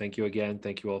 So thank you again.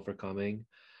 Thank you all for coming,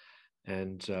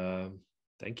 and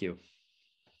thank you.